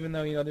this, even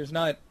though there's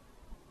not.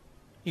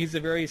 He's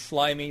a very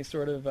slimy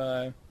sort of.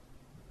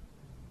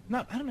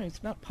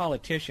 He's not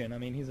politician. I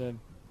mean,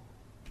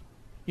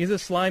 he's a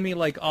slimy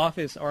like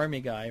office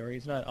army guy, where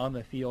he's not on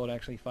the field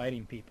actually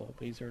fighting people,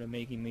 but he's sort of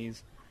making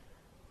these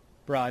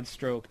broad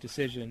stroke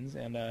decisions.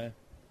 And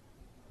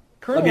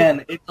Colonel,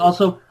 again, it's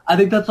also I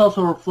think that's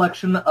also a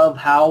reflection of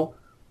how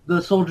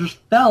the soldiers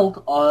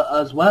felt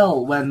as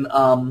well when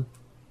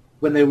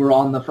they were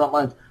on the front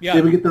lines. Yeah,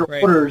 they would get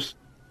their orders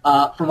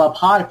from up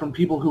high from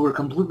people who were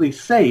completely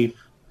safe,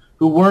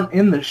 who weren't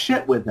in the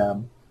shit with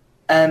them.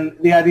 And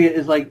the idea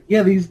is like,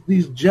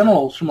 these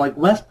generals from like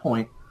West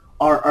Point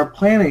are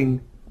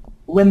planning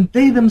when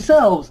they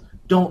themselves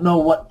don't know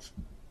what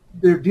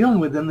they're dealing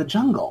with in the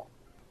jungle.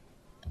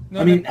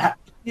 No, I mean,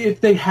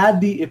 if they had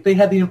the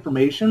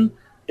information,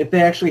 if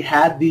they actually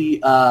had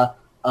the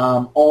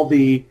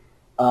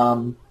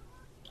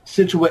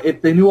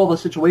if they knew all the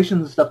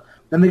situations and stuff,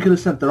 then they could have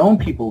sent their own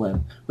people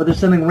in. But they're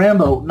sending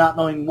Rambo not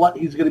knowing what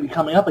he's going to be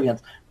coming up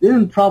against. They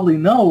didn't probably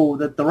know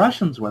that the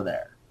Russians were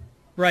there.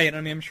 Right.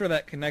 I mean, I'm sure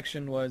that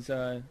connection was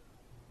done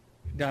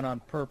on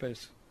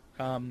purpose.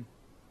 And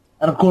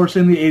of course,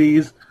 in the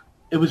 80s,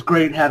 it was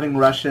great having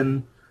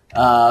Russian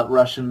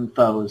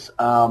foes.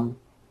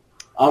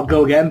 I'll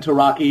go again to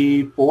Rocky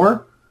IV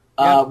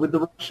with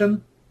the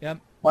Russian. Yep.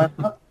 Why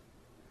not?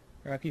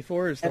 Rocky IV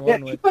is the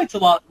one with... He fights a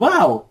lot.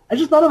 Wow, I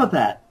just thought about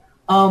that.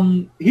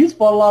 He's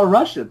fought a lot of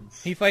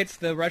Russians. He fights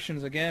the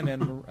Russians again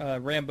in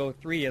Rambo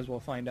 3, as we'll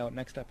find out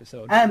next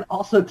episode. And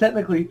also,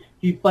 technically,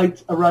 he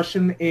fights a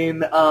Russian in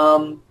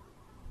The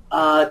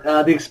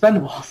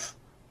Expendables.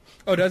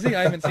 Oh, does he?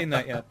 I haven't seen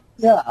that yet.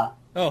 Yeah.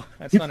 Oh,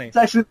 that's funny. It's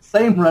actually the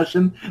same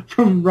Russian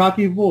from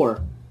Rocky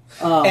IV.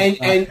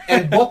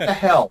 And what the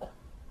hell?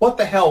 What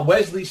the hell?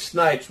 Wesley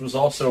Snipes was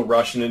also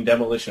Russian in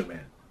Demolition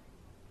Man.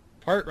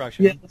 Part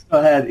Russian. Yeah, let's go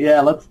ahead.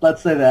 Yeah,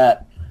 let's say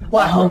that.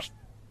 Black Russian.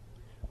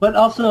 But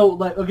also,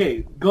 like,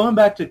 okay, going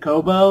back to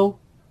Kobao.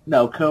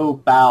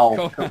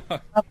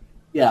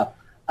 Yeah,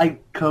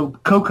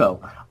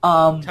 Coco.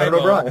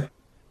 O'Brien.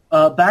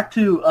 Back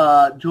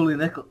to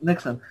Julie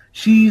Nixon.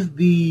 She's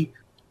the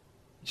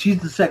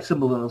sex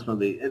symbol in this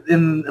movie.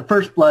 In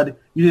First Blood,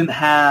 you didn't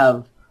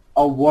have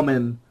a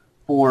woman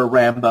for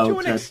Rambo. To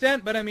an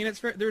extent, but I mean,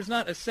 there's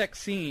not a sex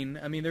scene.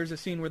 I mean, there's a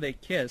scene where they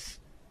kiss.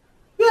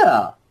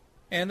 Yeah.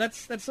 And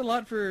that's a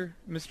lot for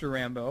Mr.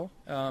 Rambo.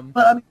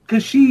 But I mean,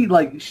 because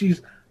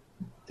she's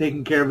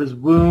taking care of his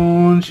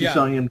wounds, she's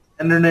showing him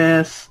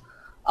tenderness.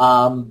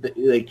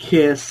 They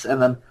kiss,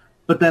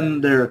 but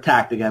then they're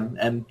attacked again,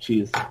 and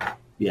she's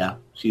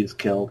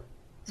killed.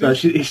 So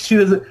she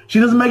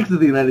doesn't make it to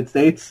the United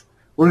States.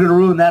 We're gonna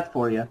ruin that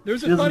for you.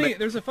 There's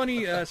a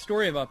funny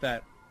story about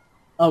that.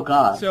 Oh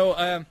God.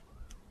 So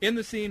in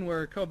the scene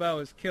where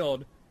Kobao is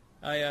killed,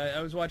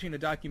 I was watching a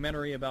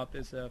documentary about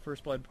this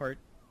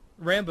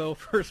Rambo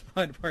First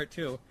Blood Part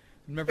 2.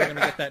 I'm never going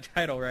to get that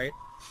title right.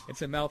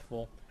 It's a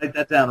mouthful. Write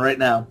that down right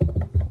now.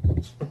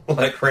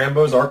 Like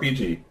Rambo's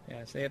RPG.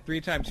 Yeah, say it 3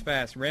 times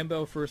fast.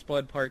 Rambo First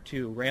Blood Part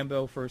 2.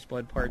 Rambo First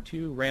Blood Part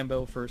 2.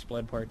 Rambo First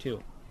Blood Part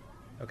 2.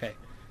 Okay.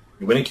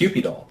 You win a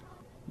Cupid doll.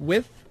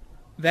 With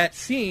that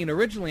scene,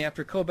 originally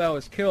after Kobao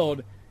was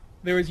killed,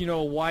 there was, a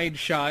wide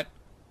shot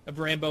of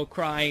Rambo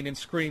crying and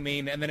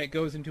screaming, and then it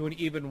goes into an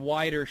even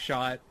wider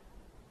shot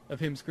of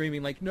him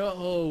screaming like,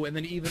 no, and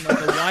then even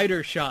like a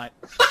wider shot.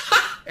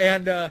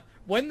 And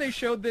when they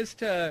showed this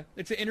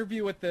it's an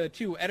interview with the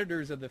 2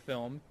 editors of the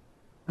film,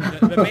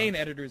 the main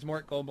editors,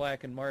 Mark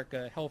Goldblatt and Mark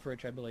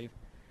Helfrich, I believe.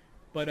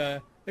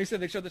 But they said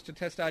they showed this to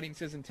test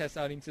audiences, and test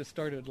audiences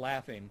started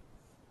laughing.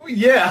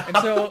 Yeah. And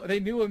so they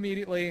knew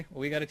immediately,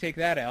 we got to take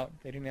that out.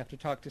 They didn't have to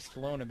talk to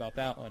Stallone about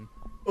that one.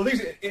 Well,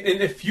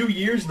 in a few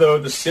years, though,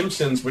 The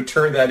Simpsons would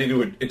turn that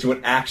into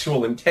an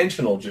actual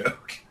intentional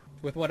joke.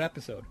 With what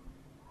episode?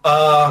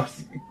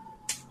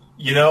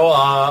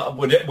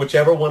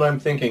 Whichever one I'm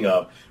thinking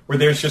of, where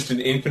there's just an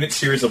infinite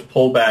series of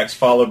pullbacks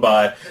followed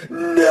by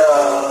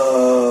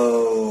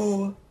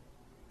no.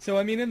 So,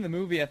 I mean, in the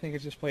movie, I think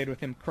it's just played with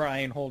him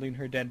crying, holding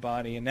her dead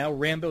body, and now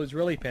Rambo's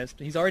really pissed.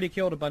 He's already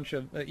killed a bunch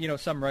of,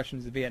 some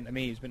Russians and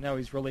Vietnamese, but now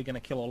he's really going to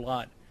kill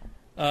a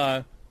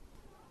lot.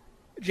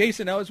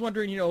 Jason, I was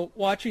wondering,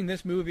 watching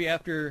this movie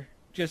after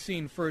just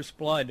seeing First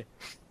Blood,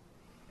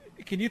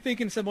 can you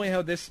think in some way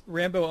how this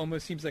Rambo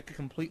almost seems like a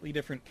completely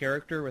different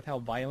character with how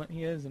violent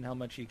he is and how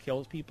much he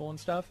kills people and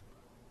stuff?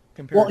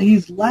 Well,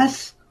 he's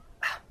less...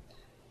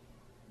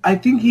 I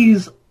think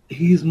he's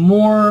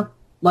more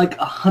like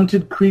a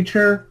hunted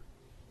creature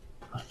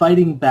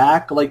fighting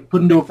back, like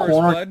put into a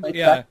corner.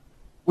 Back.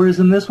 Whereas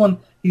in this one,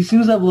 he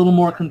seems to have a little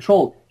more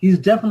control. He's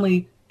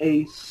definitely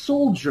a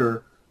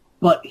soldier,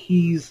 but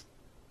he's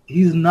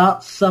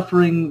not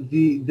suffering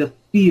the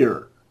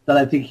fear that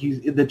I think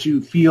that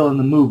you feel in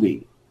the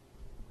movie.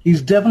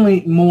 He's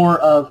definitely more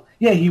of,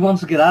 he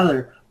wants to get out of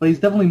there, but he's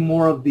definitely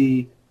more of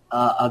the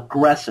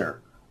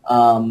aggressor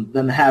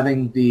than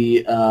having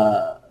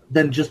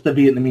than just the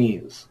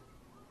Vietnamese,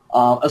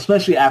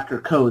 especially after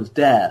Co's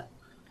death.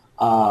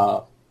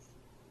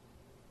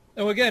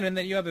 Again, and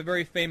then you have a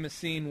very famous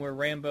scene where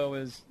Rambo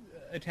is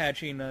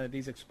attaching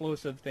these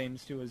explosive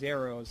things to his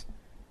arrows,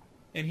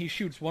 and he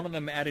shoots one of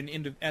them at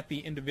the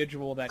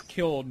individual that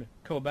killed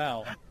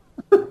Kobao,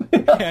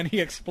 and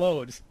he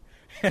explodes.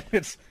 And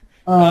it's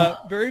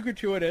very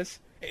gratuitous.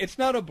 It's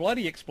not a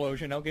bloody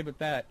explosion, I'll give it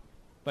that,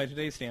 by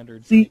today's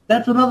standards. See,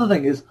 that's another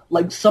thing, is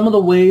like some of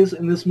the ways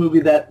in this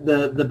movie that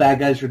the bad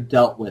guys are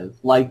dealt with,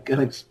 like an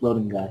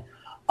exploding guy.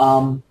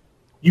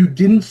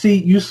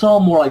 You saw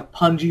more like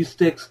punji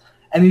sticks,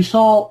 and you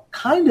saw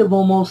kind of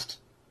almost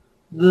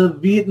the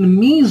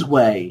Vietnamese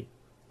way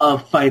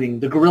of fighting,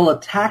 the guerrilla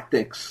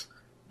tactics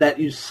that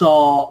you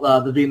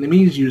saw the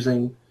Vietnamese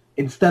using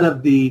instead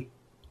of the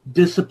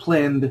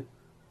disciplined,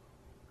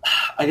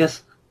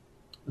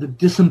 the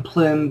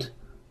disciplined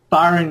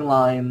firing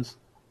lines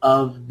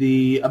of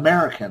the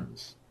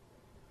Americans.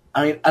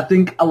 I mean, I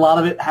think a lot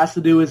of it has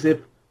to do is if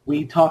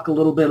we talk a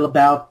little bit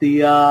about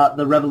the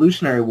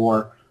Revolutionary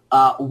War.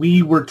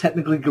 We were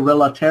technically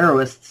guerrilla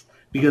terrorists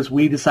because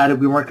we decided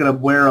we weren't going to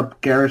wear a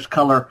garish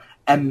color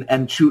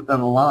and shoot on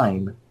a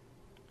line.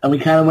 And we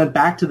kind of went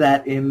back to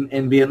that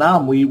in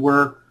Vietnam. We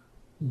were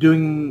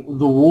doing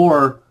the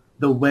war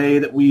the way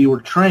that we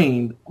were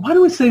trained. Why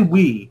do I say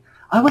we?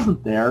 I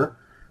wasn't there.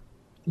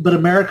 But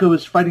America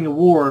was fighting a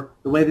war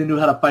the way they knew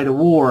how to fight a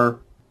war,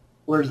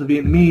 whereas the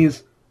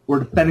Vietnamese were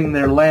defending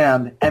their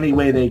land any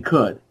way they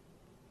could.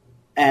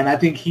 And I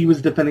think he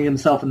was defending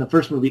himself in the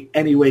first movie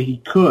any way he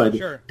could,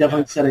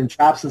 definitely setting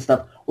traps and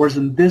stuff. Whereas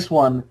in this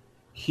one,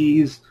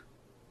 he's,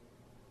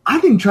 I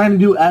think, trying to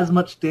do as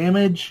much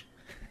damage,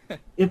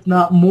 if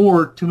not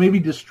more, to maybe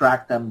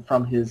distract them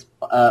from his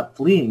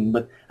fleeing.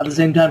 But at the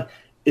same time,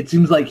 it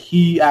seems like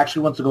he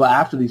actually wants to go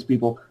after these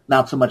people,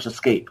 not so much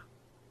escape,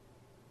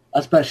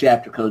 especially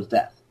after Code's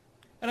death.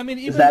 And I mean,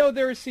 even though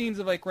there are scenes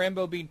of like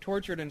Rambo being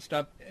tortured and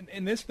stuff,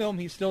 in this film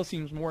he still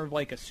seems more of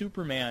like a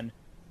Superman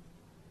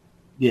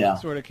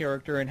sort of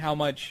character, and how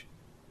much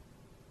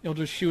he'll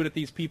just shoot at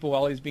these people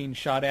while he's being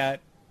shot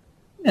at.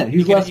 Yeah,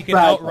 he can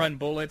outrun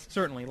bullets.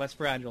 Certainly, less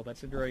fragile.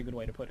 That's a very good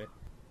way to put it.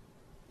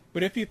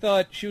 But if you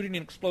thought shooting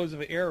an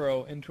explosive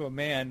arrow into a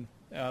man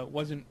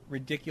wasn't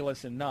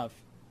ridiculous enough,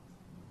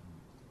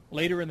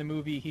 later in the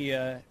movie he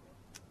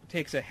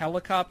takes a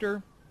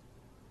helicopter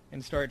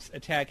and starts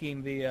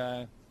attacking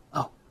the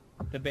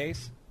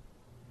base.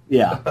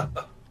 Yeah.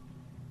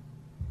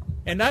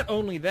 And not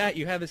only that,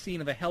 you have a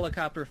scene of a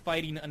helicopter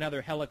fighting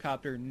another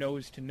helicopter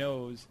nose to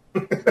nose.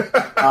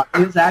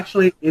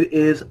 It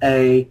is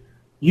a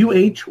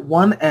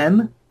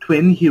UH-1N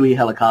twin Huey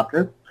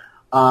helicopter.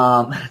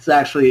 It's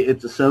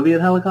a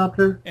Soviet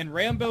helicopter. And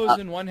Rambo's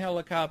in one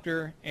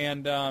helicopter,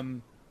 and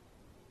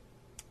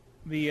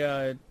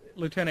the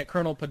Lieutenant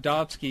Colonel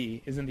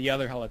Podolsky is in the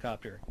other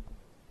helicopter.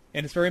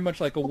 And it's very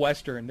much like a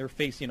Western. They're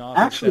facing off.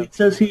 Actually, it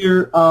says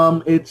here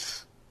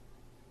it's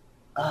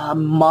a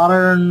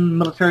modern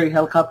military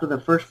helicopter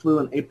that first flew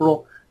in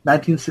April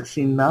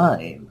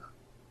 1969.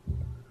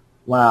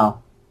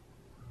 Wow.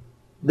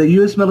 The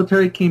U.S.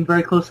 military came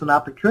very close to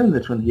not procuring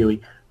the Twin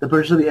Huey. The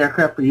purchase of the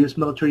aircraft for U.S.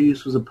 military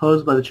use was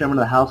opposed by the chairman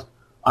of the House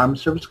Armed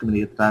Services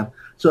Committee at the time.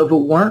 So if it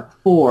weren't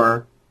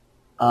for,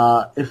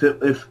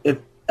 if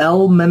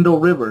L. Mendel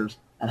Rivers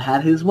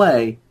had his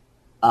way,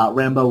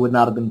 Rambo would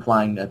not have been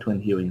flying a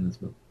Twin Huey in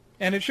this movie.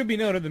 And it should be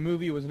noted the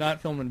movie was not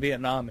filmed in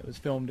Vietnam. It was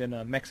filmed in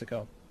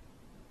Mexico.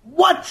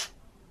 What?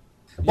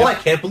 Well, I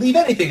can't believe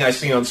anything I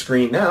see on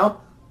screen now.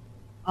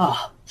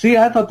 See,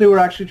 I thought they were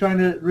actually trying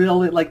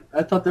to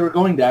I thought they were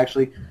going to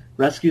actually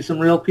rescue some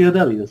real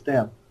POWs.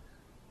 Damn.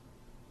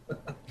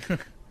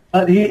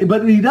 But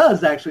he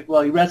does actually.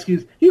 Well, he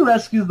rescues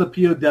the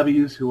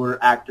POWs who were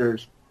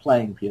actors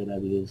playing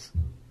POWs.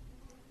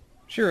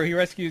 Sure, he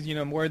rescues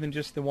more than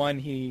just the one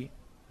he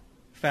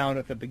found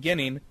at the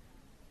beginning.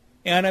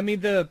 And I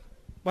mean,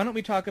 why don't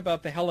we talk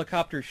about the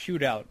helicopter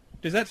shootout?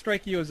 Does that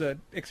strike you as a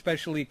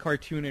especially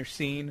cartoonish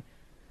scene?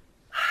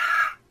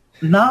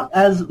 Not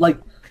as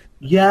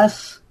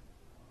yes,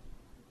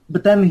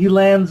 but then he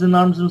lands and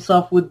arms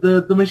himself with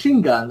the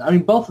machine gun. I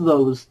mean, both of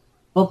those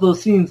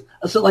scenes.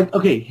 So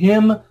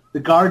him, the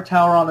guard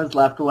tower on his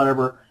left or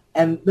whatever,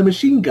 and the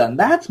machine gun.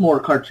 That's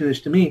more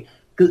cartoonish to me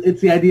because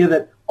it's the idea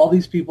that all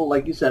these people,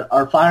 like you said,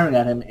 are firing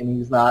at him, and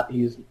he's not.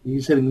 He's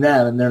hitting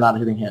them, and they're not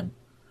hitting him.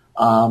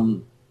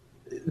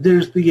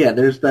 There's the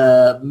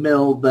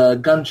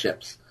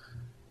gunships.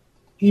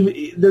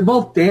 They're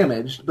both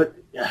damaged, but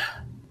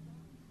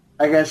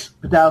I guess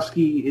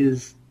Podolsky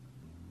is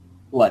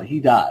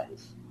he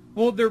dies.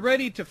 Well, they're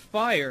ready to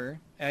fire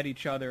at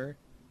each other,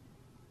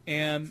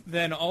 and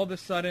then all of a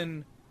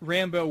sudden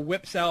Rambo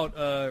whips out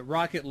a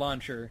rocket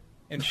launcher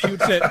and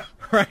shoots it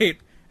right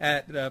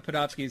at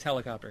Podolsky's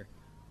helicopter.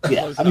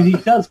 Yeah, I mean, he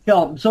does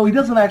kill him. So he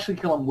doesn't actually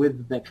kill him with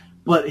the thing,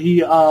 but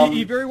he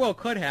very well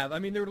could have. I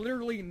mean, they're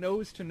literally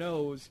nose to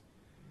nose.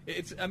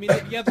 You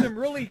have some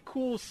really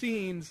cool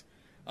scenes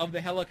of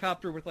the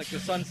helicopter with the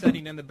sun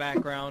setting in the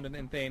background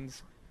and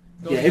things.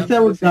 Yeah, if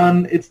that was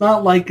done, it's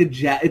not like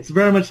it's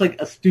very much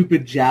like a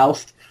stupid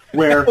joust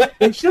where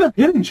they should have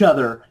hit each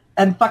other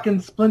and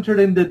fucking splintered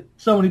into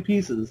so many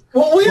pieces.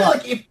 Well,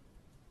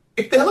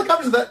 if the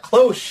helicopters are that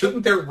close,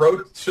 shouldn't the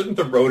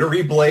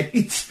rotary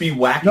blades be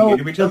whacking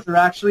into each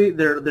other?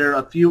 They're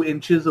a few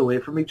inches away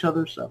from each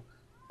other. So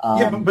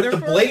but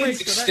the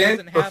blades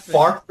extend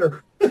far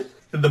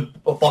the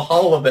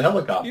hull of the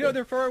helicopter.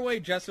 They're far away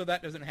just so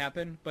that doesn't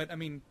happen. But I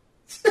mean,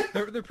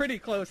 they're pretty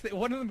close.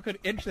 One of them could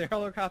inch the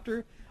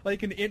helicopter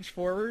an inch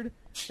forward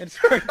and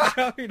start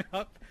jumping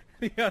up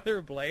the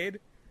other blade,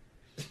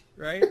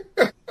 right?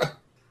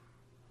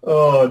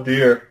 Oh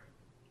dear.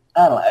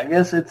 I don't know. I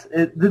guess it's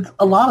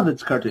a lot of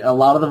it's cartoon. A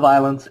lot of the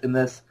violence in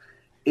this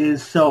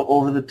is so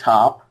over the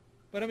top.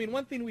 But I mean,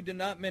 one thing we did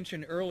not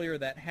mention earlier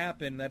that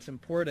happened that's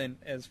important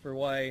as for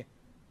why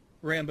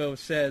Rambo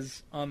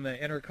says on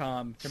the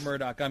intercom to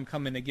Murdoch, "I'm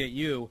coming to get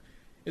you,"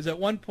 is at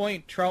one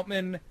point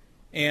Troutman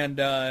and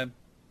the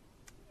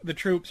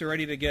troops are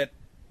ready to get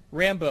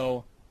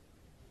Rambo,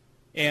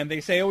 and they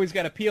say, "Oh, he's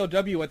got a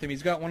POW with him.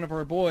 He's got one of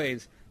our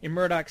boys." And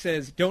Murdoch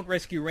says, "Don't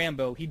rescue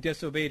Rambo. He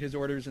disobeyed his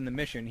orders in the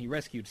mission. He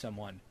rescued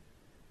someone."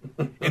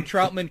 And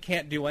Troutman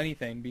can't do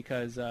anything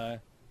because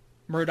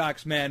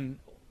Murdoch's men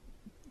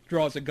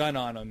draws a gun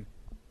on him,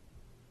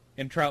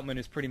 and Troutman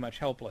is pretty much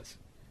helpless.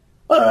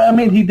 Well, I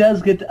mean, he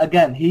does get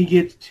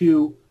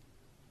to,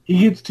 he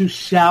gets to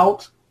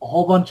shout a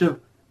whole bunch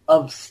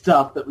of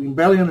stuff that we can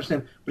barely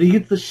understand, but he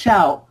gets to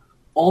shout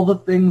all the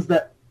things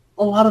that,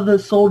 a lot of the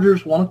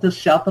soldiers wanted to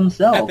shout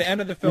themselves. At the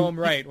end of the film,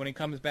 right, when he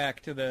comes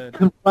back to the...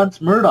 Confronts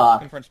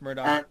Murdoch.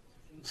 And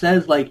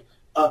says, like,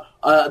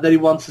 that he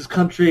wants his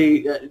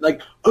country,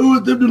 like, I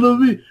want them to love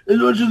me as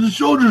much as the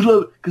soldiers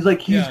love it. Because, like,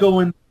 he's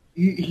going...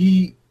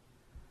 The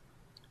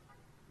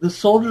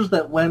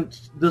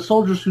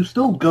soldiers who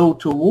still go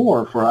to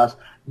war for us,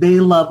 they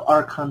love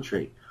our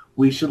country.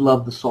 We should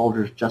love the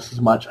soldiers just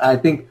as much. I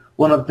think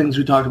one of the things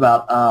we talked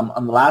about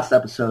on the last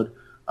episode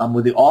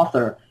with the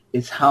author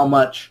is how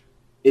much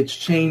it's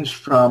changed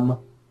from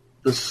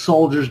the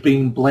soldiers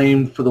being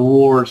blamed for the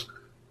wars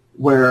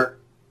where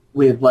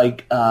with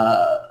like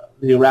the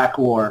Iraq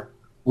War,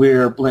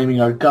 we're blaming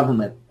our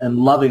government and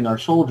loving our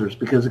soldiers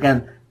because,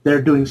 again,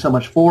 they're doing so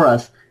much for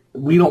us.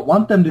 We don't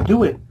want them to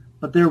do it,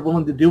 but they're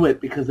willing to do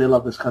it because they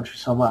love this country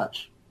so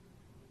much.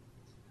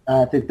 And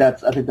I think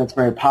that's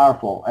very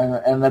powerful,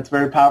 and that's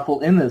very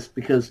powerful in this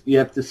because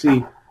you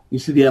see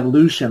the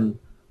evolution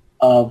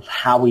of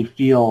how we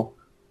feel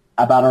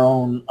about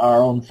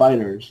our own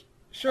fighters.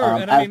 Sure,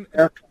 and I mean,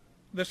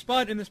 the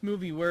spot in this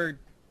movie where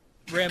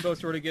Rambo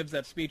sort of gives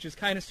that speech is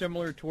kind of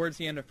similar towards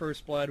the end of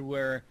First Blood,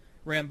 where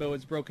Rambo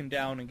is broken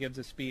down and gives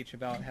a speech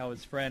about how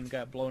his friend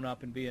got blown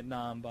up in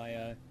Vietnam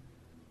by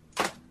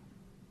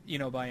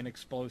an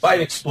explosive. By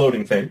an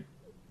exploding thing.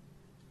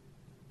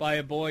 By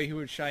a boy who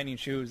was shining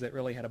shoes that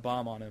really had a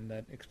bomb on him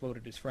that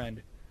exploded his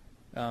friend.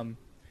 But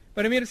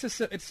I mean,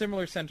 it's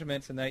similar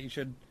sentiments in that you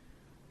should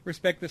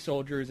respect the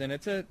soldiers, and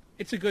it's a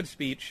good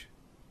speech.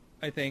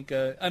 I think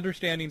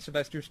understanding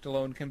Sylvester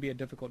Stallone can be a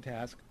difficult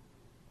task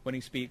when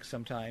he speaks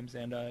sometimes,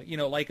 and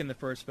like in the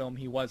first film,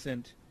 he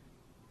wasn't.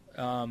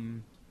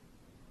 Rambo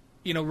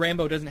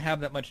doesn't have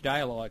that much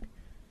dialogue.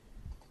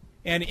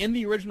 And in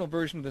the original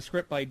version of the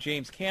script by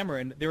James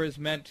Cameron,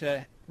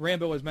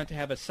 Rambo was meant to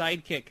have a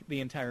sidekick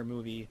the entire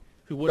movie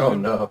who would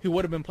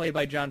have been played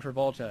by John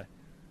Travolta.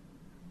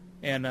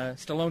 And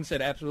Stallone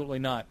said absolutely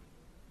not.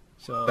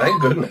 So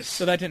thank goodness.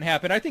 So that didn't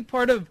happen. I think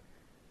part of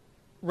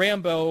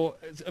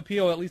Rambo's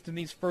appeal, at least in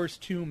these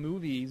first two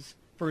movies,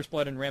 First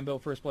Blood and Rambo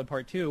First Blood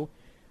Part 2,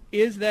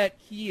 is that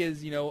he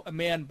is, a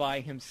man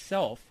by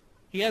himself.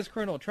 He has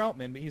Colonel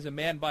Troutman, but he's a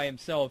man by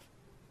himself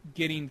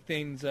getting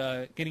things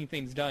done.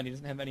 He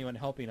doesn't have anyone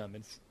helping him.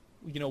 It's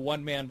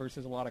one man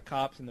versus a lot of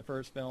cops in the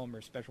first film,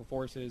 or special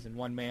forces, and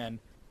one man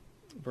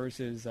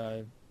versus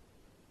an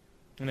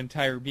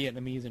entire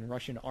Vietnamese and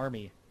Russian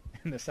army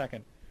in the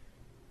second.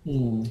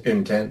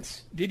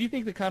 Intense. Did you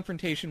think the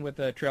confrontation with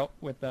Murdoch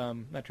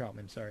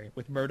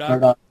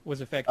was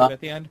effective at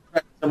the end?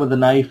 With the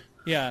knife.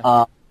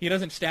 Yeah. He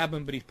doesn't stab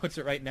him, but he puts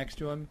it right next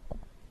to him.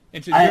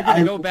 And so you're going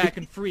to go back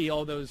and free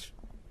all those.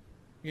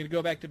 You're going to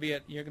go back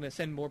to You're going to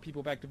send more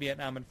people back to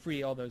Vietnam and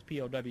free all those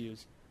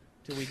POWs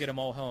till we get them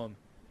all home.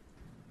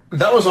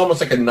 That was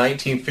almost like a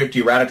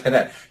 1950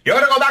 rat-a-tat-tat. You're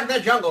going to go back to the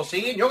jungle,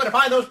 see, and you're going to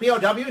find those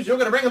POWs. You're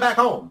going to bring them back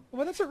home.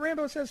 Well, that's what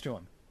Rambo says to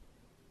him.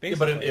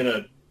 Basically.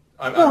 Yeah,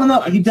 but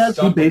no, he does.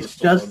 He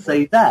basically does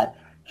say that.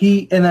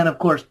 And then of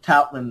course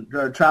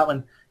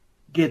Troutman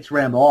gets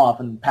Rambo off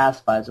and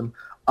pacifies him.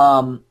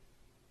 But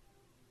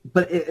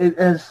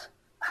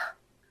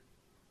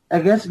I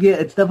guess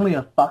it's definitely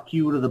a fuck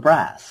you to the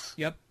brass.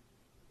 Yep.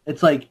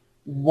 It's like,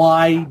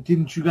 why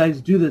didn't you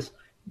guys do this?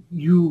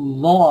 You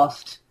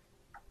lost,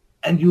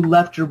 and you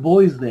left your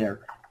boys there.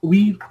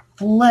 We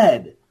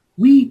fled.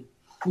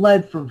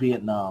 From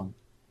Vietnam.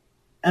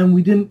 And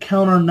we didn't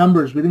count our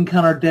numbers. We didn't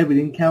count our dead. We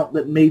didn't count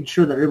that. Made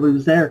sure that everybody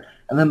was there.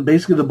 And then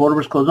basically the border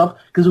was closed off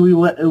because we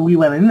went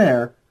in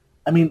there.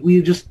 I mean, we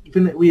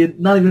had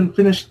not even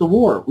finished the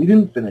war. We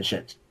didn't finish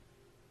it.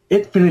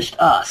 It finished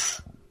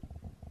us.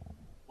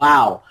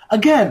 Wow.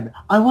 Again,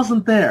 I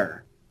wasn't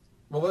there.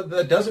 Well,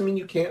 that doesn't mean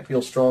you can't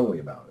feel strongly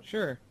about it.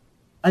 Sure.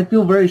 I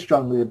feel very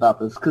strongly about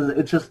this because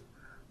it's just.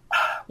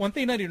 One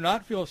thing I do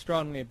not feel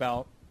strongly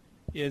about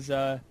is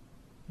the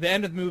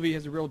end of the movie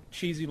has a real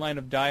cheesy line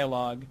of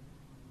dialogue.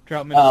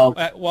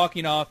 Troutman's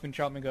walking off, and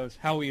Troutman goes,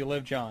 "How will you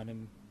live, John?"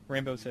 And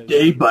Rambo says,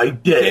 "Day by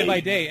day." Day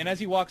by day. And as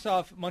he walks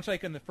off, much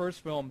like in the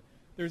first film,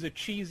 there's a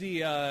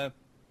cheesy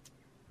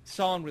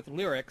song with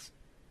lyrics.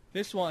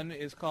 This one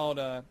is called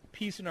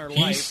 "Peace in Our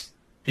Life."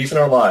 Peace in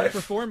Our Life.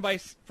 Performed by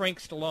Frank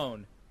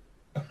Stallone.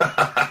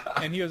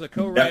 And he was a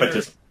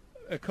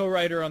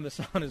co-writer on the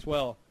song as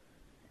well.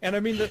 And I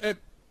mean,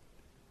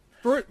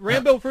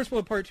 Rambo First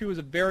Blood Part 2 is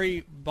a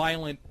very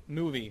violent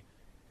movie.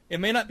 It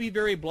may not be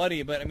very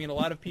bloody, but I mean, a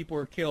lot of people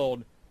are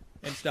killed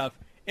and stuff.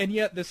 And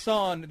yet the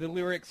song, the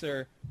lyrics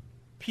are,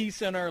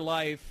 "Peace in our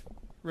life,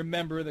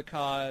 remember the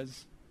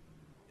cause."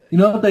 You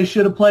know what they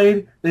should have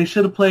played? They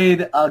should have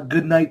played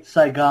 "Good Night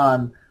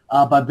Saigon"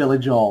 by Billy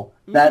Joel.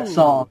 That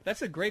song.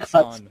 That's a great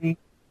song.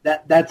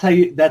 That's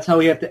how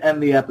we have to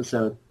end the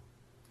episode.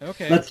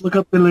 Okay. Let's look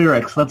up the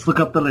lyrics.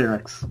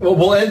 Well,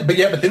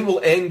 but then we'll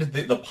end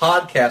the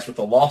podcast with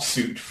a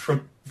lawsuit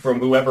from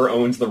whoever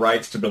owns the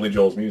rights to Billy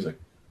Joel's music.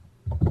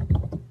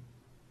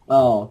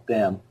 Oh,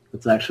 damn.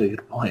 That's actually a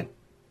good point.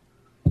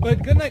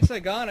 But Goodnight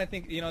Saigon, I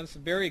think, it's a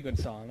very good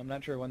song. I'm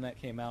not sure when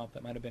that came out.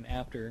 That might have been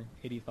after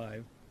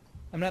 85.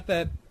 I'm not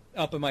that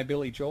up in my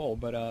Billy Joel,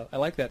 but I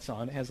like that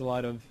song. It has a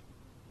lot of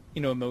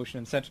emotion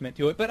and sentiment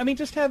to it. But I mean,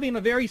 just having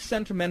a very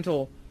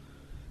sentimental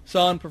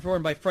song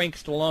performed by Frank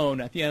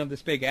Stallone at the end of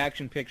this big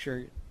action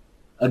picture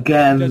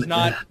again does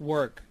not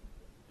work,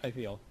 I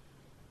feel.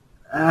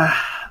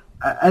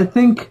 I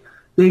think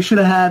they should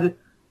have had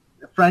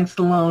Frank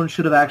Stallone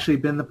should have actually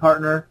been the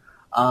partner.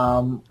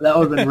 That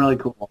would have been really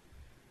cool.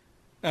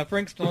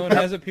 Frank Stallone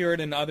has appeared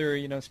in other,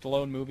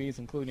 Stallone movies,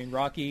 including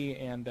Rocky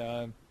and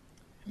a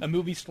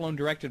movie Stallone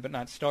directed but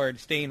not starred,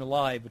 Staying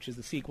Alive, which is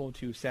the sequel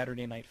to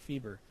Saturday Night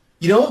Fever.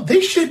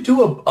 They should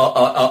do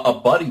a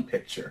buddy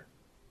picture.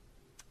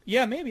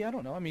 Yeah, maybe. I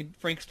don't know. I mean,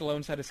 Frank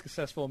Stallone's had a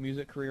successful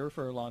music career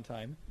for a long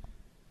time.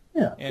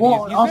 Yeah. And he's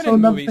also been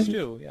in movies,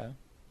 too, yeah.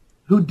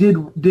 Who did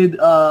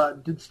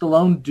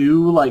Stallone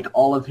do, like,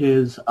 all of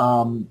his...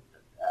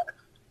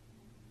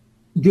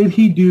 did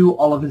he do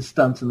all of his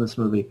stunts in this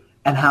movie?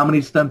 And how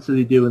many stunts did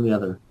he do in the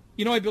other?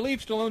 I believe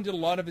Stallone did a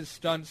lot of his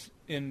stunts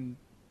in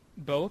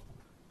both.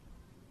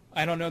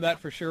 I don't know that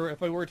for sure.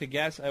 If I were to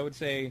guess, I would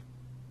say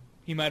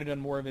he might have done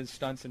more of his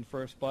stunts in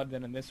First Blood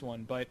than in this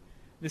one. But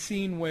the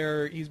scene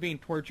where he's being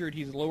tortured,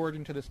 he's lowered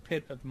into this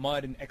pit of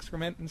mud and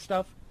excrement and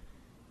stuff,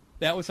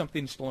 that was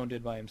something Stallone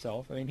did by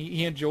himself. I mean,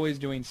 he enjoys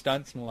doing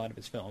stunts in a lot of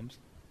his films.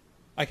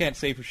 I can't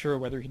say for sure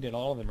whether he did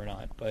all of them or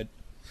not, but...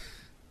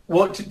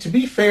 Well, to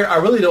be fair, I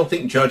really don't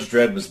think Judge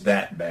Dredd was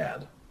that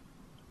bad.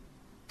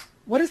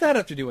 What does that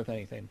have to do with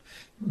anything?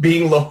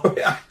 Being lowered,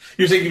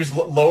 you're saying he was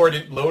lowered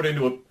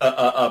into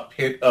a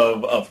pit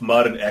of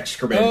mud and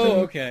excrement.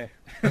 Oh, okay.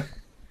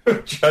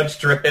 Judge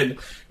Dredd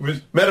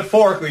was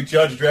metaphorically.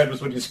 Judge Dredd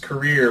was when his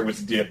career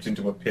was dipped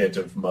into a pit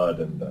of mud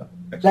and.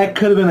 That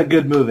could have been a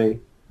good movie.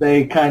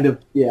 They kind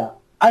of, yeah.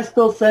 I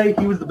still say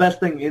he was the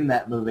best thing in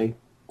that movie.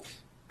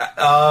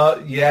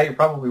 Yeah, you're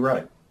probably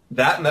right.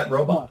 That and that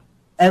robot.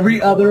 Every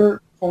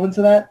other performance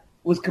of that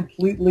was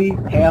completely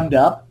hammed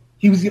up.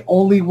 He was the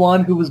only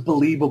one who was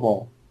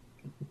believable.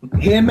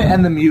 Him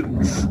and the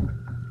mutants.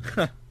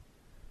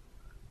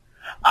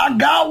 I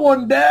got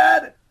one,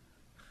 Dad!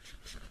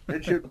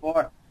 Richard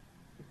Moore.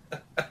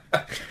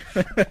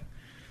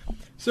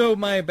 So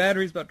my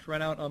battery's about to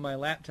run out on my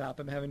laptop.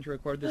 I'm having to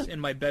record this in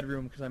my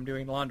bedroom because I'm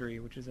doing laundry,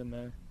 which is in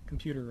the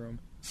computer room.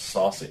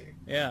 Saucy.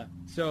 Yeah.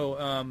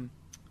 So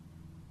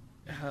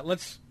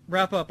let's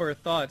wrap up our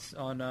thoughts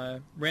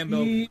on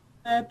Rambo. We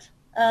met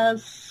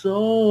as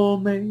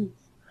soulmates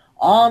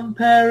on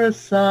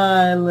Paris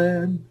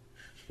Island.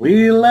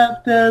 We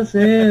left as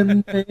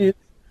inmates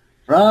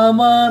from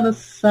an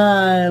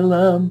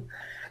asylum.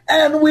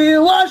 And we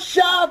were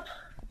sharp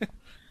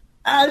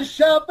as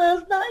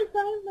knife.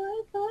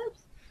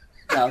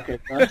 No, okay,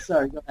 I'm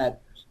sorry, go ahead.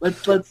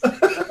 Let's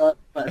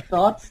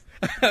thoughts?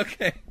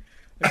 Okay.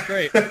 That's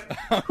great.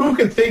 Who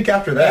can think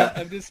after that?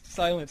 I'm just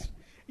silenced.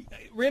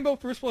 Rambo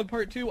First Blood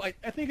Part 2, I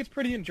think it's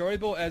pretty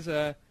enjoyable as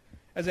an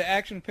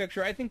action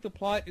picture. I think the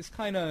plot is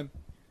kind of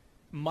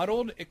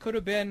muddled. It could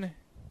have been,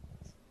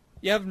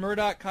 you have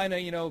Murdoch kind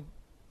of,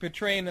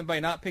 betraying them by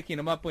not picking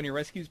him up when he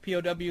rescues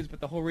POWs, but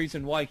the whole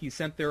reason why he's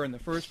sent there in the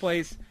first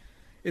place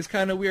is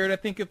kind of weird. I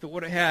think if it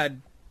would have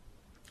had,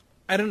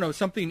 I don't know,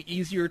 something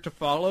easier to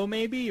follow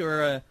maybe,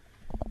 or a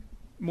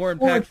more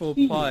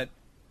impactful plot.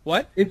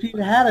 What? If you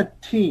had a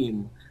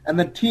team, and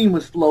the team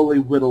was slowly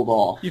whittled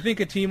off. You think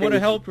a team would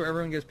have helped where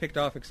everyone gets picked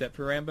off except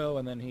for Rambo,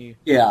 and then he...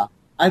 Yeah,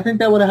 I think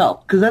that would have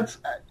helped, because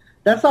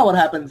that's not what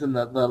happens in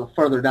the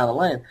further down the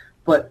lane,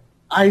 but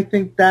I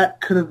think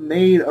that could have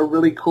made a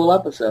really cool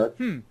episode.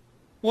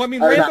 Well, I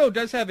mean, Rambo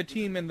does have a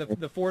team in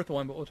the fourth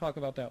one, but we'll talk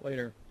about that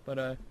later. But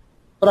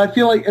I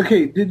feel like,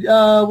 okay,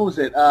 what was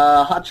it?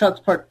 Hot Shots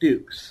Part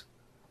Dukes.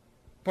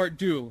 Part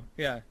Deux,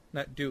 yeah,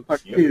 not Dukes.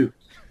 Part Dukes.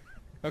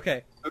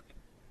 Okay.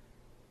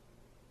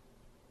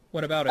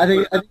 What about it? I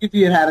think if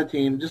you had a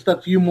team, just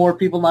a few more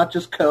people, not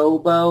just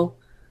Cowbo,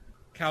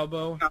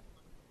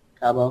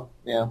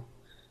 yeah.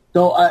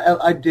 Though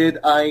I did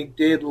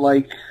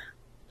like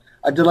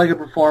a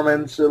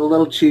performance. A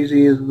little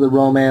cheesy is the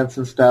romance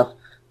and stuff.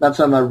 Not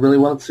something I really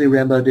want to see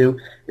Rambo do.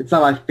 It's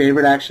not my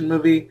favorite action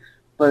movie,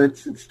 but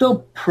it's still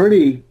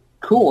pretty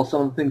cool.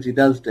 Some of the things he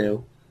does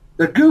do,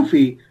 they're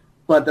goofy,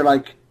 but they're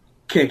like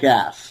kick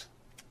ass.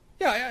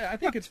 Yeah, I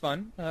think it's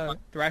fun. Thrasher?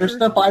 There's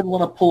stuff I'd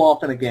want to pull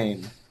off in a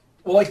game.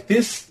 Well, like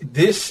this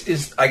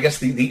is, I guess,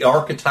 the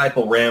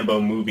archetypal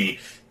Rambo movie.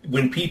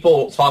 When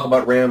people talk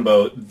about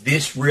Rambo,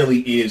 this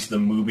really is the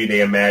movie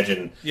they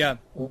imagine. Yeah.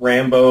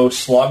 Rambo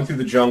slogging through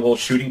the jungle,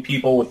 shooting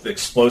people with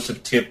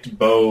explosive-tipped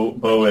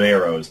bow and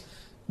arrows.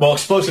 Well,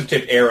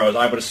 explosive-tipped arrows.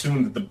 I would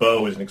assume that the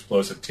bow is an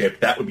explosive tip.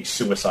 That would be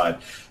suicide.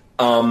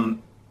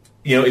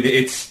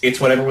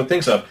 It's what everyone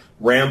thinks of.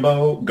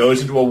 Rambo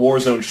goes into a war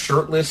zone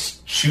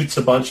shirtless, shoots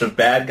a bunch of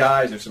bad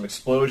guys, there's some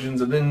explosions,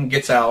 and then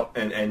gets out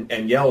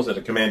and yells at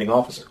a commanding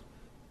officer.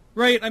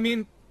 Right. I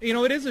mean,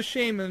 it is a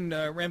shame in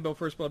Rambo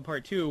First Blood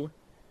Part 2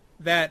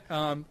 that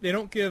they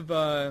don't give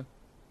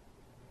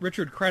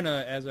Richard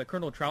Crenna as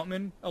Colonel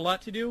Troutman a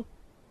lot to do.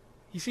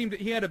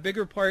 He had a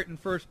bigger part in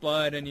First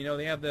Blood, and,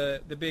 they have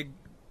the big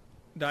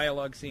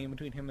dialogue scene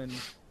between him and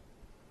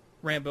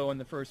Rambo in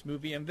the first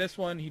movie. And this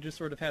one, he just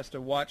sort of has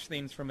to watch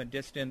things from a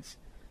distance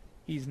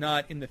he's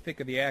not in the thick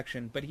of the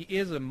action, but he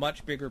is a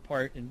much bigger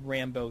part in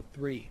Rambo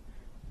 3,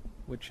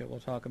 which we'll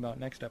talk about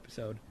next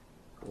episode.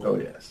 Oh,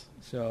 yes.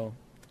 So,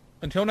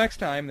 until next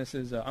time, this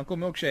is Uncle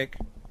Milkshake.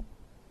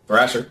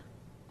 Thrasher.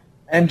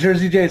 And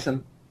Jersey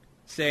Jason.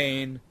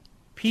 Saying,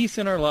 peace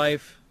in our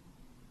life,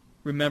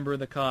 remember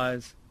the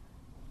cause.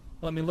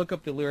 Let me look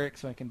up the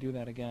lyrics so I can do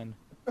that again.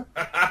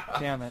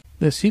 Damn it.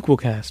 The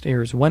Sequelcast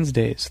airs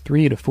Wednesdays,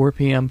 3 to 4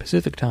 p.m.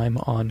 Pacific Time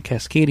on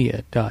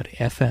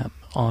Cascadia.fm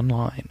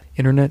online,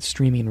 internet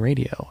streaming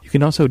radio. You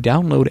can also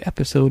download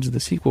episodes of the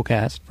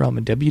Sequelcast from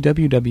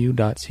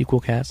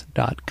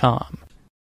www.sequelcast.com.